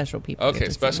special people. Okay,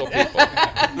 special people.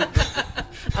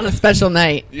 On a special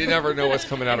night. You never know what's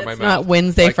coming out of my mouth. Not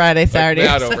Wednesday, Friday, Saturday.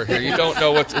 Matt over here. You don't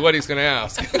know what he's going to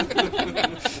ask.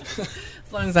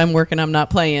 As long as I'm working, I'm not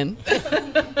playing.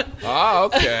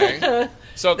 Okay.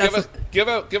 So give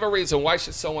a reason. Why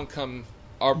should someone come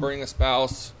or bring a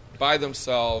spouse by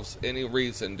themselves? Any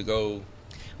reason to go?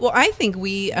 Well, I think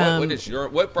we.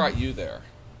 What brought you there?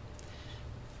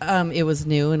 It was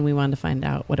new, and we wanted to find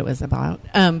out what it was about.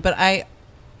 But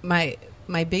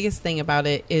my biggest thing about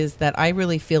it is that I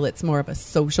really feel it's more of a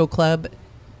social club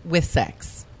with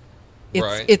sex.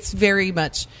 It's very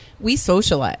much, we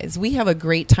socialize. We have a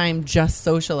great time just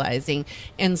socializing.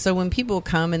 And so when people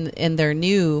come and they're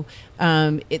new,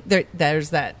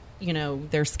 there's that,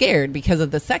 they're scared because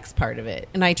of the sex part of it.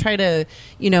 And I try to,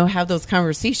 have those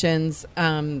conversations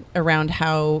around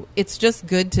how it's just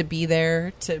good to be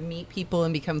there, to meet people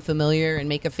and become familiar and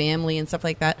make a family and stuff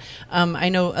like that. I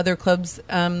know other clubs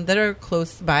that are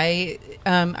close by.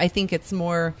 I think it's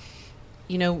more,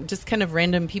 just kind of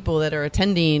random people that are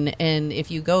attending. And if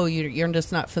you go, you're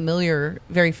just not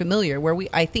very familiar. Where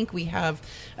I think we have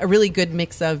a really good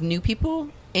mix of new people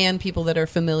and people that are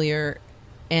familiar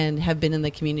and have been in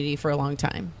the community for a long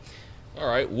time. All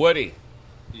right, Woody.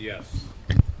 Yes.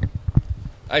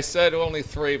 I said only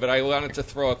 3, but I wanted to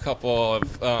throw a couple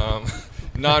of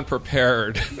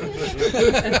non-prepared.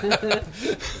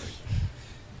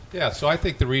 Yeah, so I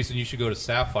think the reason you should go to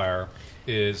Sapphire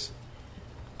is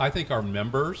I think our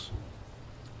members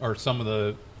are some of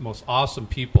the most awesome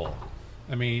people.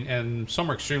 And some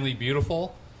are extremely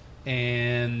beautiful,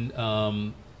 and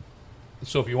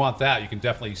so if you want that, you can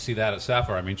definitely see that at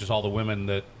Sapphire. Just all the women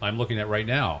that I'm looking at right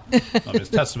now is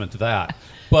testament to that.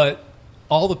 But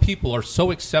all the people are so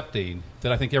accepting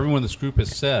that I think everyone in this group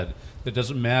has said that it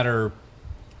doesn't matter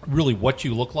really what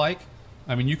you look like.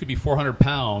 You could be 400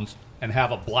 pounds and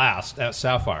have a blast at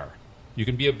Sapphire. You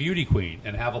can be a beauty queen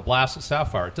and have a blast at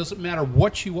Sapphire. It doesn't matter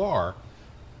what you are.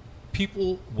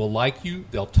 People will like you.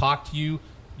 They'll talk to you.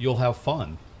 You'll have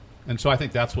fun. And so I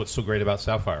think that's what's so great about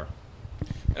Sapphire.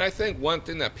 And I think one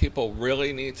thing that people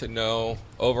really need to know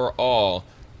overall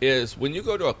is when you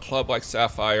go to a club like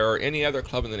Sapphire or any other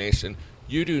club in the nation,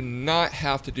 you do not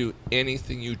have to do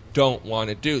anything you don't want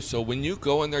to do. So when you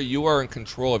go in there, you are in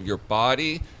control of your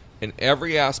body and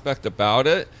every aspect about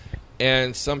it.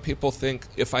 And some people think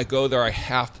if I go there, I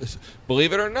have to.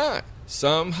 Believe it or not,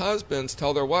 some husbands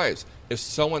tell their wives, if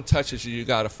someone touches you, you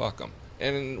got to fuck them.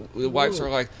 And the wives are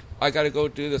like, I got to go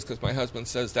do this because my husband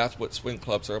says that's what swing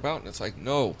clubs are about. And it's like,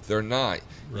 no, they're not.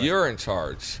 Right. You're in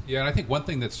charge. Yeah, and I think one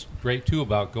thing that's great, too,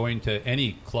 about going to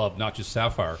any club, not just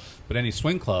Sapphire, but any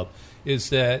swing club,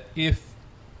 is that if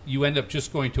you end up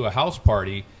just going to a house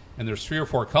party and there's 3 or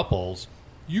 4 couples,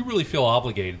 you really feel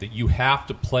obligated that you have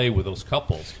to play with those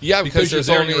couples. Yeah, because you're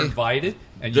there, you're invited,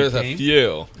 and you came. There's a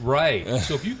few. Right.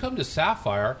 So if you come to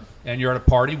Sapphire and you're at a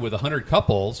party with 100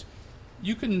 couples,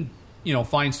 you can,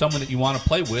 find someone that you want to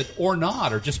play with or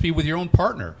not, or just be with your own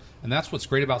partner. And that's what's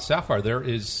great about Sapphire. There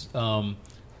is no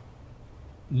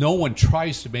one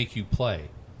tries to make you play.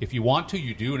 If you want to,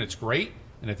 you do, and it's great.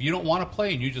 And if you don't want to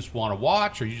play and you just want to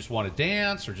watch or you just want to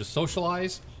dance or just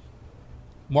socialize,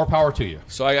 more power to you.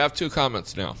 So I have 2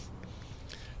 comments now.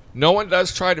 No one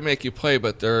does try to make you play,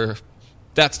 but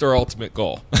that's their ultimate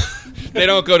goal. They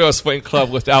don't go to a swing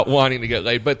club without wanting to get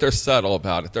laid, but they're subtle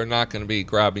about it. They're not going to be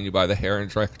grabbing you by the hair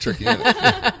and tricking you.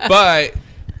 But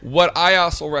what I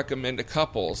also recommend to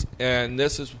couples, and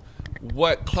this is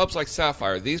what clubs like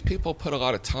Sapphire, these people put a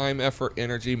lot of time, effort,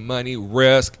 energy, money,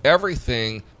 risk,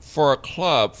 everything for a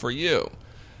club for you.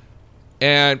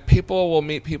 And people will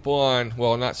meet people on,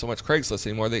 well, not so much Craigslist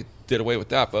anymore. They did away with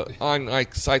that. But on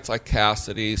like sites like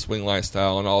Cassidy, Swing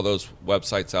Lifestyle, and all those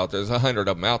websites out there, there's 100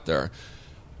 of them out there.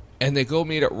 And they go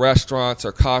meet at restaurants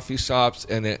or coffee shops,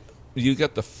 and you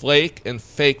get the flake and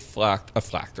fake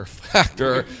flactor.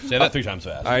 Say that 3 times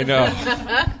fast. I know.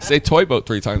 Say toy boat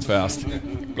 3 times fast.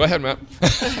 Go ahead, Matt.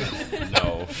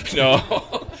 No.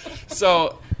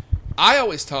 So I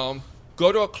always tell them,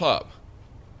 go to a club.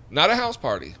 Not a house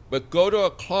party, but go to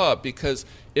a club, because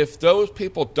if those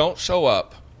people don't show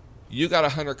up, you got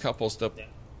 100 couples to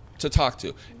talk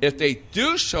to. If they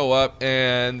do show up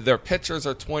and their pictures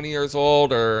are 20 years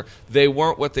old or they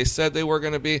weren't what they said they were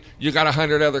going to be, you got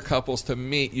 100 other couples to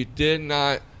meet. You did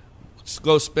not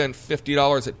go spend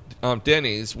 $50 at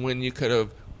Denny's when you could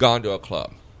have gone to a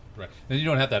club. Right. And you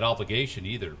don't have that obligation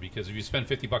either, because if you spend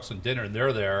 $50 on dinner and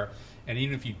they're there, and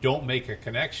even if you don't make a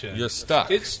connection, you're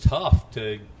stuck. It's tough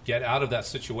to get out of that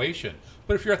situation.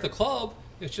 But if you're at the club,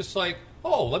 it's just like,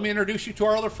 oh, let me introduce you to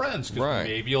our other friends, because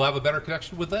maybe you'll have a better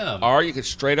connection with them. Or you could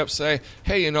straight up say,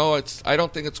 hey, I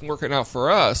don't think it's working out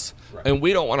for us, and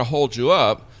we don't want to hold you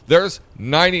up. There's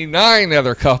 99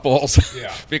 other couples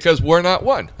because we're not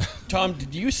one. Tom,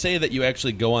 did you say that you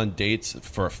actually go on dates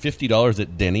for $50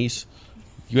 at Denny's?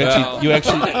 You actually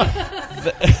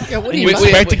what do you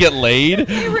expect to get laid?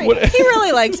 He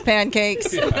really likes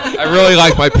pancakes. I really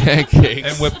like my pancakes.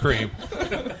 And whipped cream.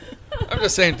 I'm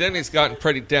just saying Denny's gotten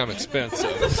pretty damn expensive.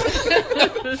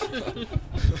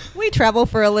 We travel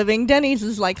for a living. Denny's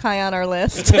is like high on our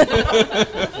list.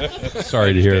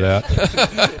 Sorry to hear that.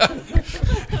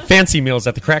 Fancy meals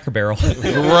at the Cracker Barrel.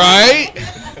 Right?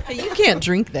 You can't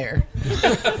drink there.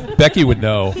 Becky would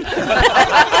know.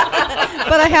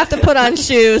 But I have to put on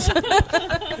shoes.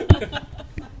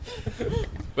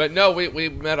 But no, we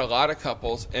met a lot of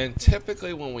couples, and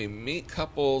typically when we meet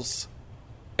couples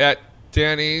at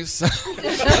Denny's or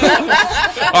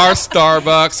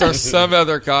Starbucks or some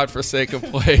other godforsaken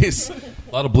place. A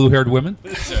lot of blue-haired women.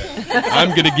 I'm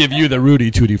going to give you the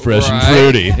Rudy Tooty Fresh and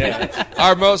Fruity. Yeah.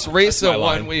 Our most recent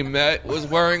one we met was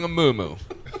wearing a muumuu.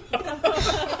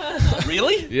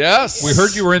 Really? Yes. We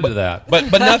heard you were into that.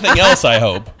 But nothing else, I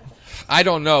hope. I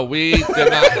don't know. We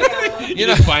did not. You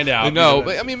didn't find out. No,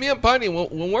 but I mean, me and Bunny,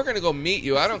 when we're going to go meet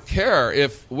you, I don't care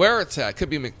where it's at. It could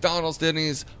be McDonald's,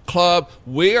 Denny's, club.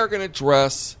 We are going to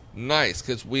dress nice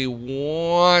because we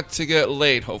want to get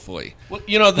laid, hopefully. Well,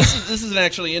 this is an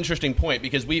actually interesting point,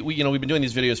 because we've been doing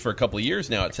these videos for a couple of years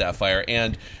now at Sapphire,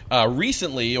 and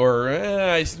recently, or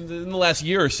in the last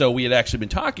year or so, we had actually been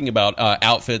talking about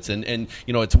outfits, and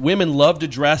it's women love to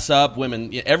dress up.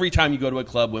 Women, every time you go to a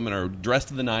club, women are dressed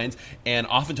to the nines, and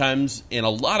oftentimes in a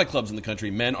lot of clubs in the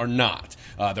country, men are not.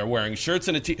 They're wearing shorts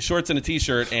and a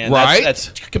t-shirt, and that's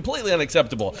completely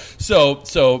unacceptable.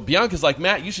 So Bianca's like,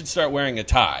 Matt, you should start wearing a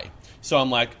tie. So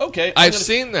I'm like, okay, I've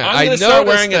seen that. I'm I going to start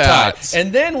noticed wearing a tie. that.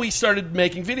 And then we started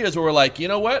making videos where we're like, you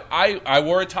know what? I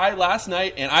wore a tie last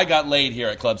night and I got laid here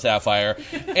at Club Sapphire,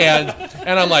 and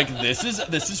I'm like, this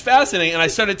is fascinating. And I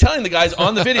started telling the guys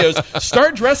on the videos,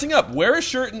 start dressing up, wear a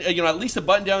shirt, and, at least a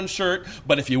button-down shirt.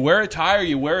 But if you wear a tie or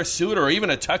you wear a suit or even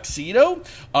a tuxedo,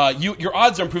 your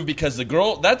odds are improved because the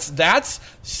girl that's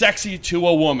sexy to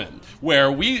a woman.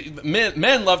 Where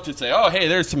men love to say, oh, hey,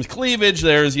 there's some cleavage,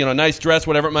 there's nice dress,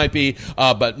 whatever it might be,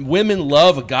 but women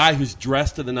love a guy who's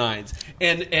dressed to the nines.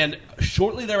 And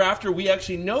shortly thereafter, we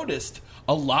actually noticed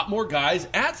a lot more guys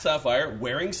at Sapphire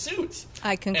wearing suits.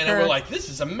 I concur. And we're like, this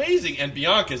is amazing. And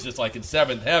Bianca's just like in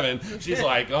seventh heaven. She's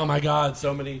like, oh my God,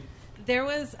 so many. There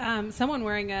was someone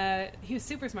wearing he was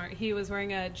super smart. He was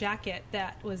wearing a jacket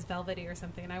that was velvety or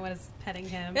something, and I was petting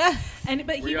him.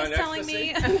 But he was telling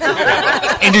me.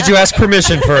 And did you ask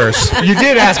permission first? You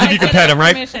did ask if you could pet him,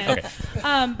 right? Okay.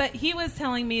 But he was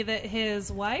telling me that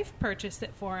his wife purchased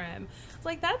it for him. It's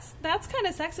like, that's kind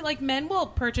of sexy. Like, men will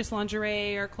purchase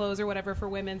lingerie or clothes or whatever for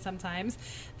women sometimes.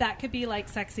 That could be like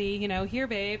sexy, here,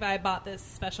 babe, I bought this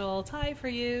special tie for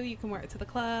you. You can wear it to the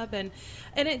club. And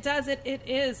it does, it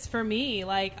is for me.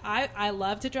 Like, I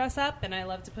love to dress up and I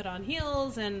love to put on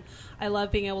heels and I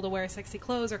love being able to wear sexy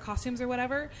clothes or costumes or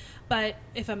whatever. But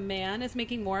if a man is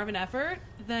making more of an effort,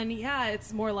 then yeah,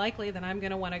 it's more likely that I'm going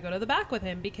to want to go to the back with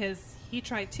him because he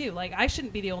tried too. Like, I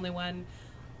shouldn't be the only one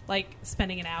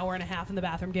spending an hour and a half in the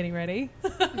bathroom getting ready.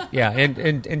 Yeah,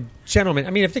 and gentlemen, I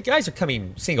mean, if the guys are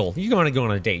coming single, you want to go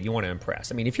on a date, you want to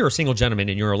impress. I mean, if you're a single gentleman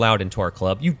and you're allowed into our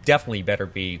club, you definitely better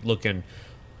be looking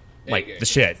like the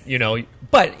shit,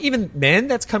 But even men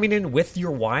that's coming in with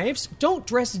your wives, don't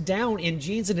dress down in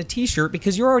jeans and a t-shirt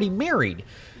because you're already married.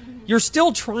 You're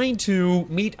still trying to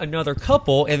meet another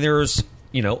couple, and there's,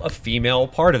 a female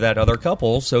part of that other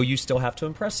couple, so you still have to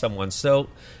impress someone. So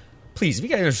please, if you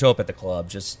guys show up at the club,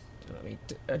 just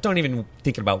don't even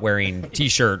think about wearing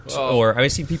t-shirts or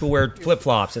I've seen people wear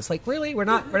flip-flops. It's like, really? We're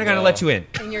not going to let you in.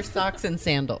 And your socks and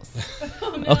sandals.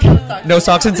 Okay. No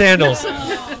socks and sandals.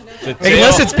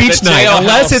 Unless it's beach night.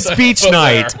 Unless it's beach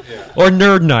night or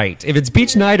nerd night. If it's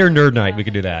beach night or nerd night, we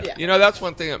can do that. Yeah. That's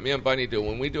one thing that me and Bunny do.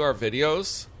 When we do our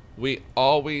videos, we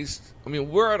always,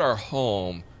 we're at our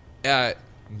home at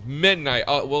midnight.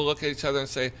 We'll look at each other and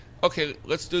say, okay,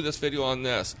 let's do this video on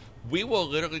this. We will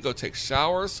literally go take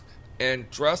showers and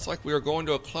dress like we are going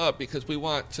to a club because we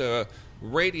want to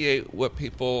radiate what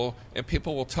people, and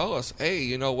people will tell us, hey,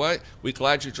 you know what? We're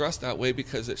glad you dressed that way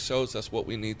because it shows us what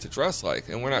we need to dress like.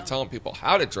 And we're not telling people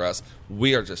how to dress.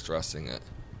 We are just dressing it.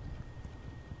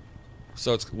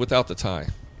 So it's without the tie.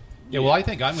 Yeah, well, I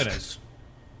think I'm going to,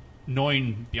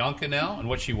 knowing Bianca now and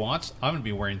what she wants, I'm going to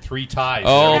be wearing 3 ties.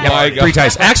 Oh, my God. 3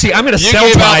 ties. Actually, I'm going to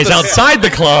sell ties outside the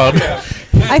club.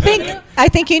 I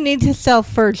think you need to sell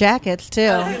fur jackets too.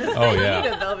 Oh yeah, you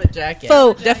need a velvet jacket.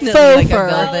 Definitely like fur.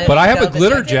 a velvet. But I have a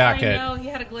glitter jacket. I know, he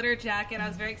had a glitter jacket. I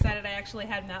was very excited. I actually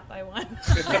had Matt buy one.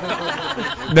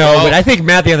 No, but I think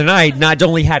Matt the other night not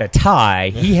only had a tie,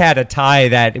 he had a tie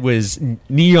that was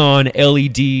neon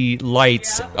LED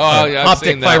lights,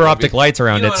 fiber optic lights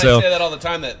around it. So I say that all the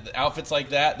time. That outfits like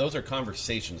that, those are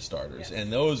conversation starters,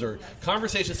 and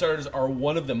conversation starters are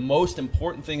one of the most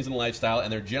important things in lifestyle,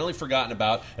 and they're generally forgotten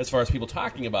about as far as people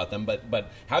talking about them.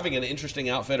 But having an interesting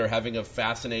outfit or having a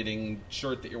fascinating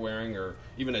shirt that you're wearing, or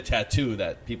even a tattoo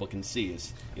that people can see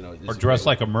is or dress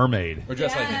like a mermaid. Or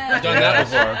dress like I've done that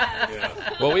before.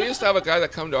 Yeah. Well, we used to have a guy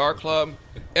that come to our club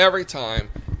every time.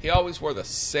 He always wore the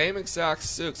same exact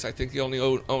suits. I think he only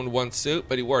owned one suit,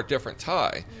 but he wore a different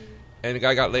tie. And the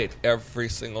guy got laid every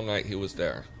single night he was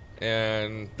there.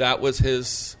 And that was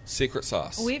his secret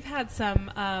sauce. We've had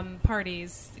some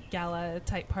parties,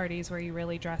 gala-type parties, where you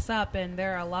really dress up, and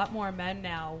there are a lot more men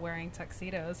now wearing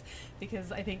tuxedos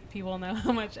because I think people know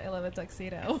how much I love a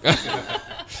tuxedo.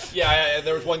 Yeah,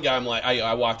 there was one guy,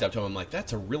 I walked up to him, I'm like,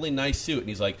 that's a really nice suit. And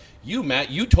he's like, Matt,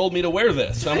 you told me to wear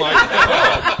this. I'm like,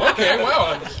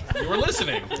 well, you were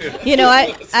listening.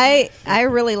 I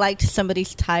really liked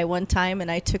somebody's tie one time, and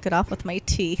I took it off with my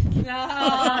teeth. Oh,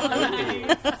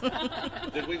 nice.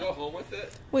 Did we go home with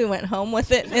it? We went home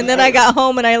with it, and then I got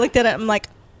home and I looked at it. I'm like,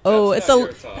 oh,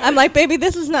 I'm like, baby,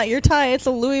 this is not your tie. It's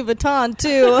a Louis Vuitton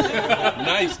too.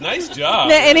 Nice job.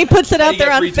 And he puts it out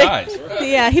there on Facebook.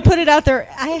 Yeah, he put it out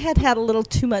there. I had a little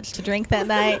too much to drink that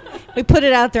night. We put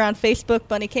it out there on Facebook.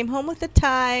 Bunny came home with a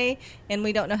tie, and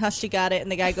we don't know how she got it. And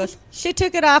the guy goes, she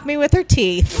took it off me with her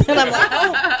teeth. And I'm like,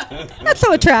 oh, that's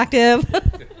so attractive.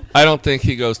 I don't think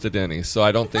he goes to Denny's, so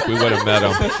I don't think we would have met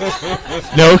him.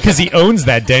 No, because he owns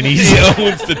that Denny's. He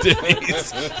owns the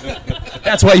Denny's.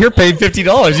 That's why you're paying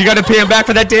 $50. You got to pay him back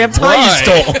for that damn tie you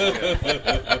stole.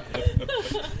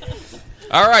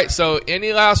 All right, so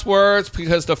any last words?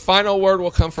 Because the final word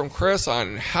will come from Chris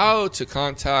on how to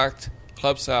contact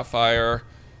Club Sapphire,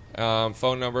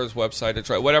 phone numbers, website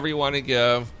address, whatever you want to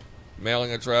give,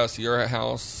 mailing address, your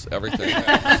house, everything.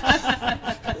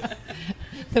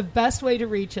 The best way to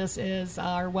reach us is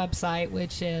our website,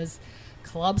 which is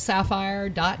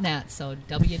clubsapphire.net. So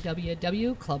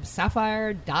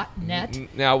www.clubsapphire.net.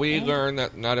 Now, we learned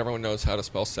that not everyone knows how to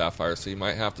spell sapphire, so you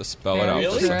might have to spell it out.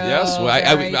 Very For true. yes,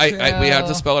 we had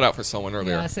to spell it out for someone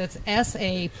earlier. Yes, it's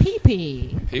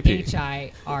SAPPHIRE,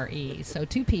 so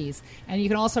 2 P's. And you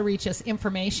can also reach us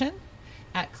information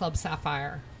at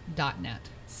clubsapphire.net.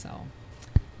 So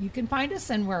you can find us,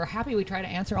 and we're happy. We try to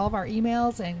answer all of our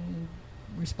emails and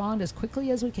respond as quickly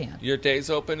as we can. Your day's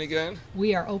open again?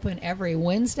 We are open every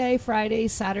Wednesday, Friday,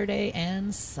 Saturday,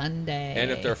 and Sunday.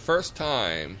 And if they're first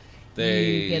time,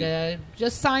 you get a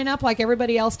just sign up like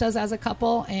everybody else does as a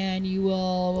couple, and you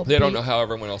will. They don't know how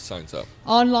everyone else signs up.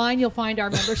 Online, you'll find our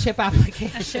membership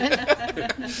application,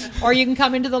 or you can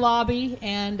come into the lobby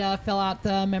and fill out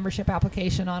the membership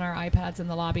application on our iPads in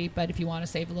the lobby. But if you want to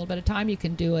save a little bit of time, you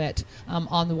can do it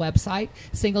on the website.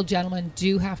 Single gentlemen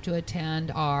do have to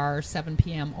attend our 7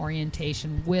 p.m.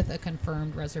 orientation with a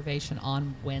confirmed reservation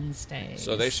on Wednesday.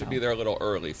 So they should be there a little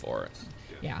early for it.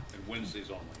 Yeah. And Wednesdays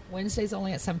only. Wednesdays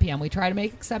only at 7 p.m. We try to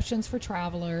make exceptions for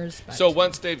travelers. But So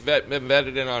once they've been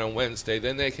vetted in on a Wednesday,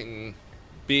 then they can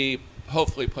be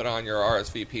hopefully put on your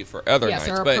RSVP for other Yes,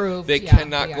 nights. or But approved, they yeah,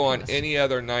 cannot yeah, go on yes. any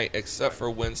other night except for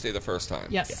Wednesday the first time.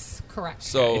 Yes, correct.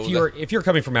 So If you're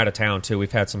coming from out of town too,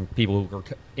 we've had some people who are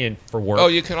in for work. Oh,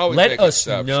 you can always let make us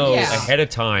exceptions. know Yeah. ahead of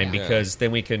time Yeah. because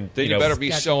then we can. then you better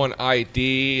be showing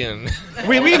ID and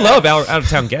We love out of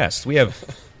town guests. We have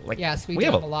Yes, we do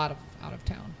have a lot of out of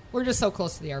town. We're just so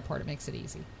close to the airport; it makes it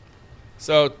easy.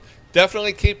 So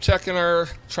definitely keep checking our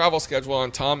travel schedule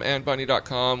on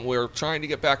tomandbunny.com. We're trying to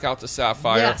get back out to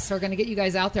Sapphire. Yes, we're going to get you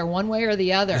guys out there one way or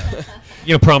the other.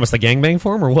 You know, promise the gangbang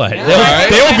for them or what? Yeah.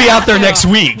 They'll be out there next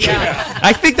week.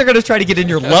 I think they're going to try to get in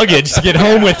your luggage to get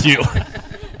home with you.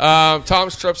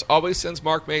 Tom's Trips always sends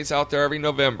Mark Mays out there every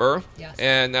November, Yes.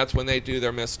 and that's when they do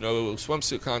their Miss Snow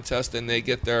swimsuit contest, and they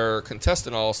get their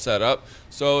contestant all set up.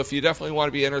 So if you definitely want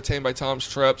to be entertained by Tom's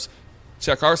Trips,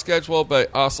 check our schedule,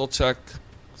 but also check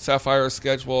Sapphire's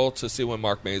schedule to see when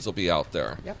Mark Mays will be out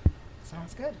there. Yep,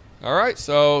 sounds good. All right,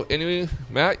 so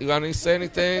Matt, you want to say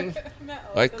anything?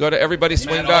 Like, go to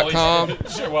everybodyswing.com.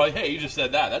 Sure. Well, hey, you just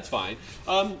said that. That's fine.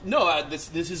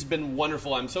 This has been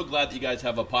wonderful. I'm so glad that you guys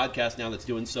have a podcast now that's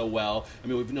doing so well. I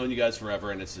mean, we've known you guys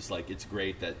forever, and it's just like it's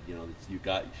great that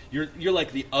you're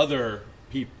like the other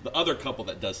couple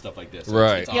that does stuff like this.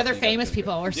 Right. It's The other awesome. famous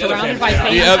people. We're The other surrounded by famous-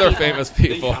 famous The other people. famous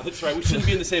people. Yeah, that's right. We shouldn't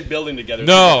be in the same building together.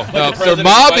 No, Like the they're president and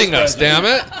mobbing vice us, damn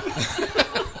president. it.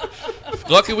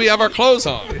 Lucky we have our clothes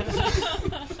on.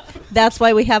 That's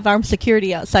why we have armed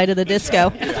security outside of the disco.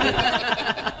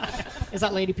 Is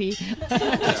that Lady P?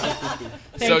 Thank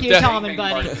So you, Tom and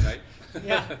Bunny.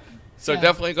 Yeah. So Yeah.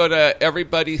 definitely go to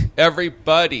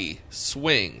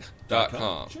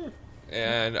everybodyswing.com. Sure.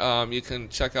 And you can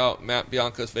check out Matt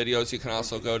Bianca's videos. You can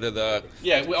also go to the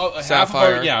Yeah, half of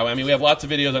Sapphire. I mean, we have lots of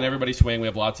videos on Everybody Swing. We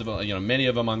have lots of, many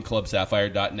of them on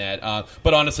clubsapphire.net.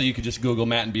 But honestly, you could just Google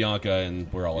Matt and Bianca, and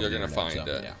we're all over You're the gonna internet, find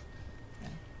so, it. yeah.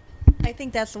 I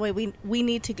think that's the way we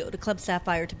need to go to Club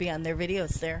Sapphire to be on their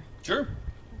videos there. Sure.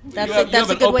 That's You a have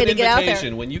an good way open to get out there.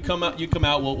 invitation. When you come out,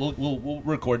 We'll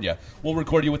record you. We'll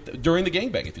record you during the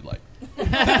gangbang if you'd like.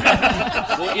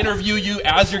 We'll interview you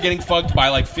as you're getting fucked by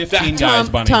like 15 guys,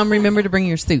 Bunny. Tom, remember to bring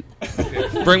your suit.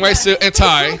 Bring my suit and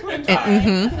tie. You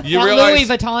That realize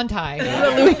Louis Vuitton tie.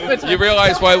 you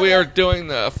realize why we are doing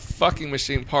the fucking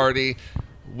machine party.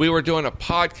 We were doing a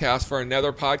podcast for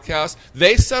another podcast.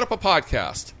 They set up a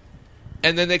podcast,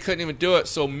 and then they couldn't even do it.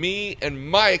 So me and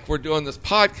Mike were doing this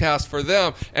podcast for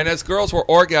them, and as girls were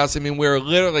orgasming, we were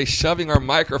literally shoving our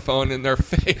microphone in their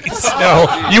face.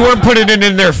 No, you weren't putting it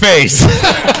in their face.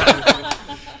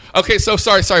 Okay, so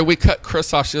sorry. We cut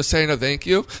Chris off. She was saying a thank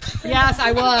you. Yes,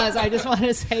 I was. I just want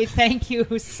to say thank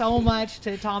you so much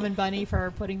to Tom and Bunny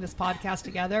for putting this podcast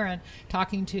together and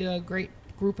talking to a great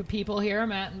group of people here,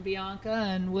 Matt and Bianca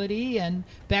and Woody and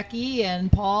Becky and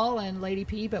Paul and Lady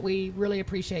P. But we really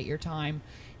appreciate your time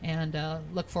and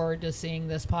look forward to seeing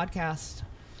this podcast.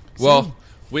 Well,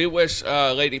 we wish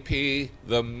Lady P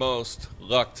the most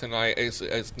luck tonight.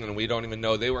 We don't even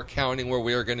know. They were counting where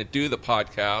we were going to do the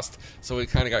podcast, so we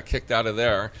kind of got kicked out of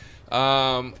there.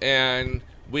 And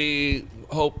we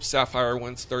hope Sapphire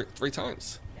wins three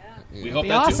times. We hope Be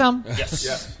that too. awesome.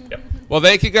 Yes. Yep. Well,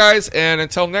 thank you guys, and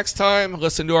until next time,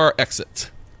 listen to our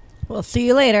exit. We'll see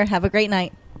you later. Have a great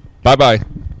night. Bye-bye.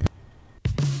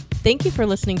 Thank you for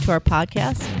listening to our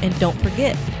podcast, and don't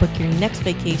forget, book your next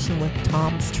vacation with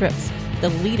Tom's Trips, the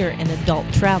leader in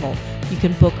adult travel. You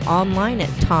can book online at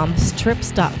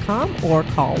tomstrips.com or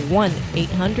call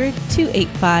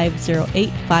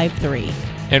 1-800-285-0853.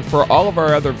 And for all of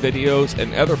our other videos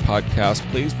and other podcasts,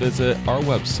 please visit our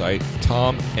website,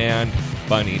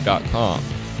 tomandbunny.com.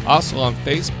 Also on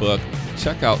Facebook,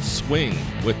 check out Swing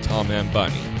with Tom and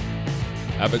Bunny.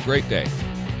 Have a great day.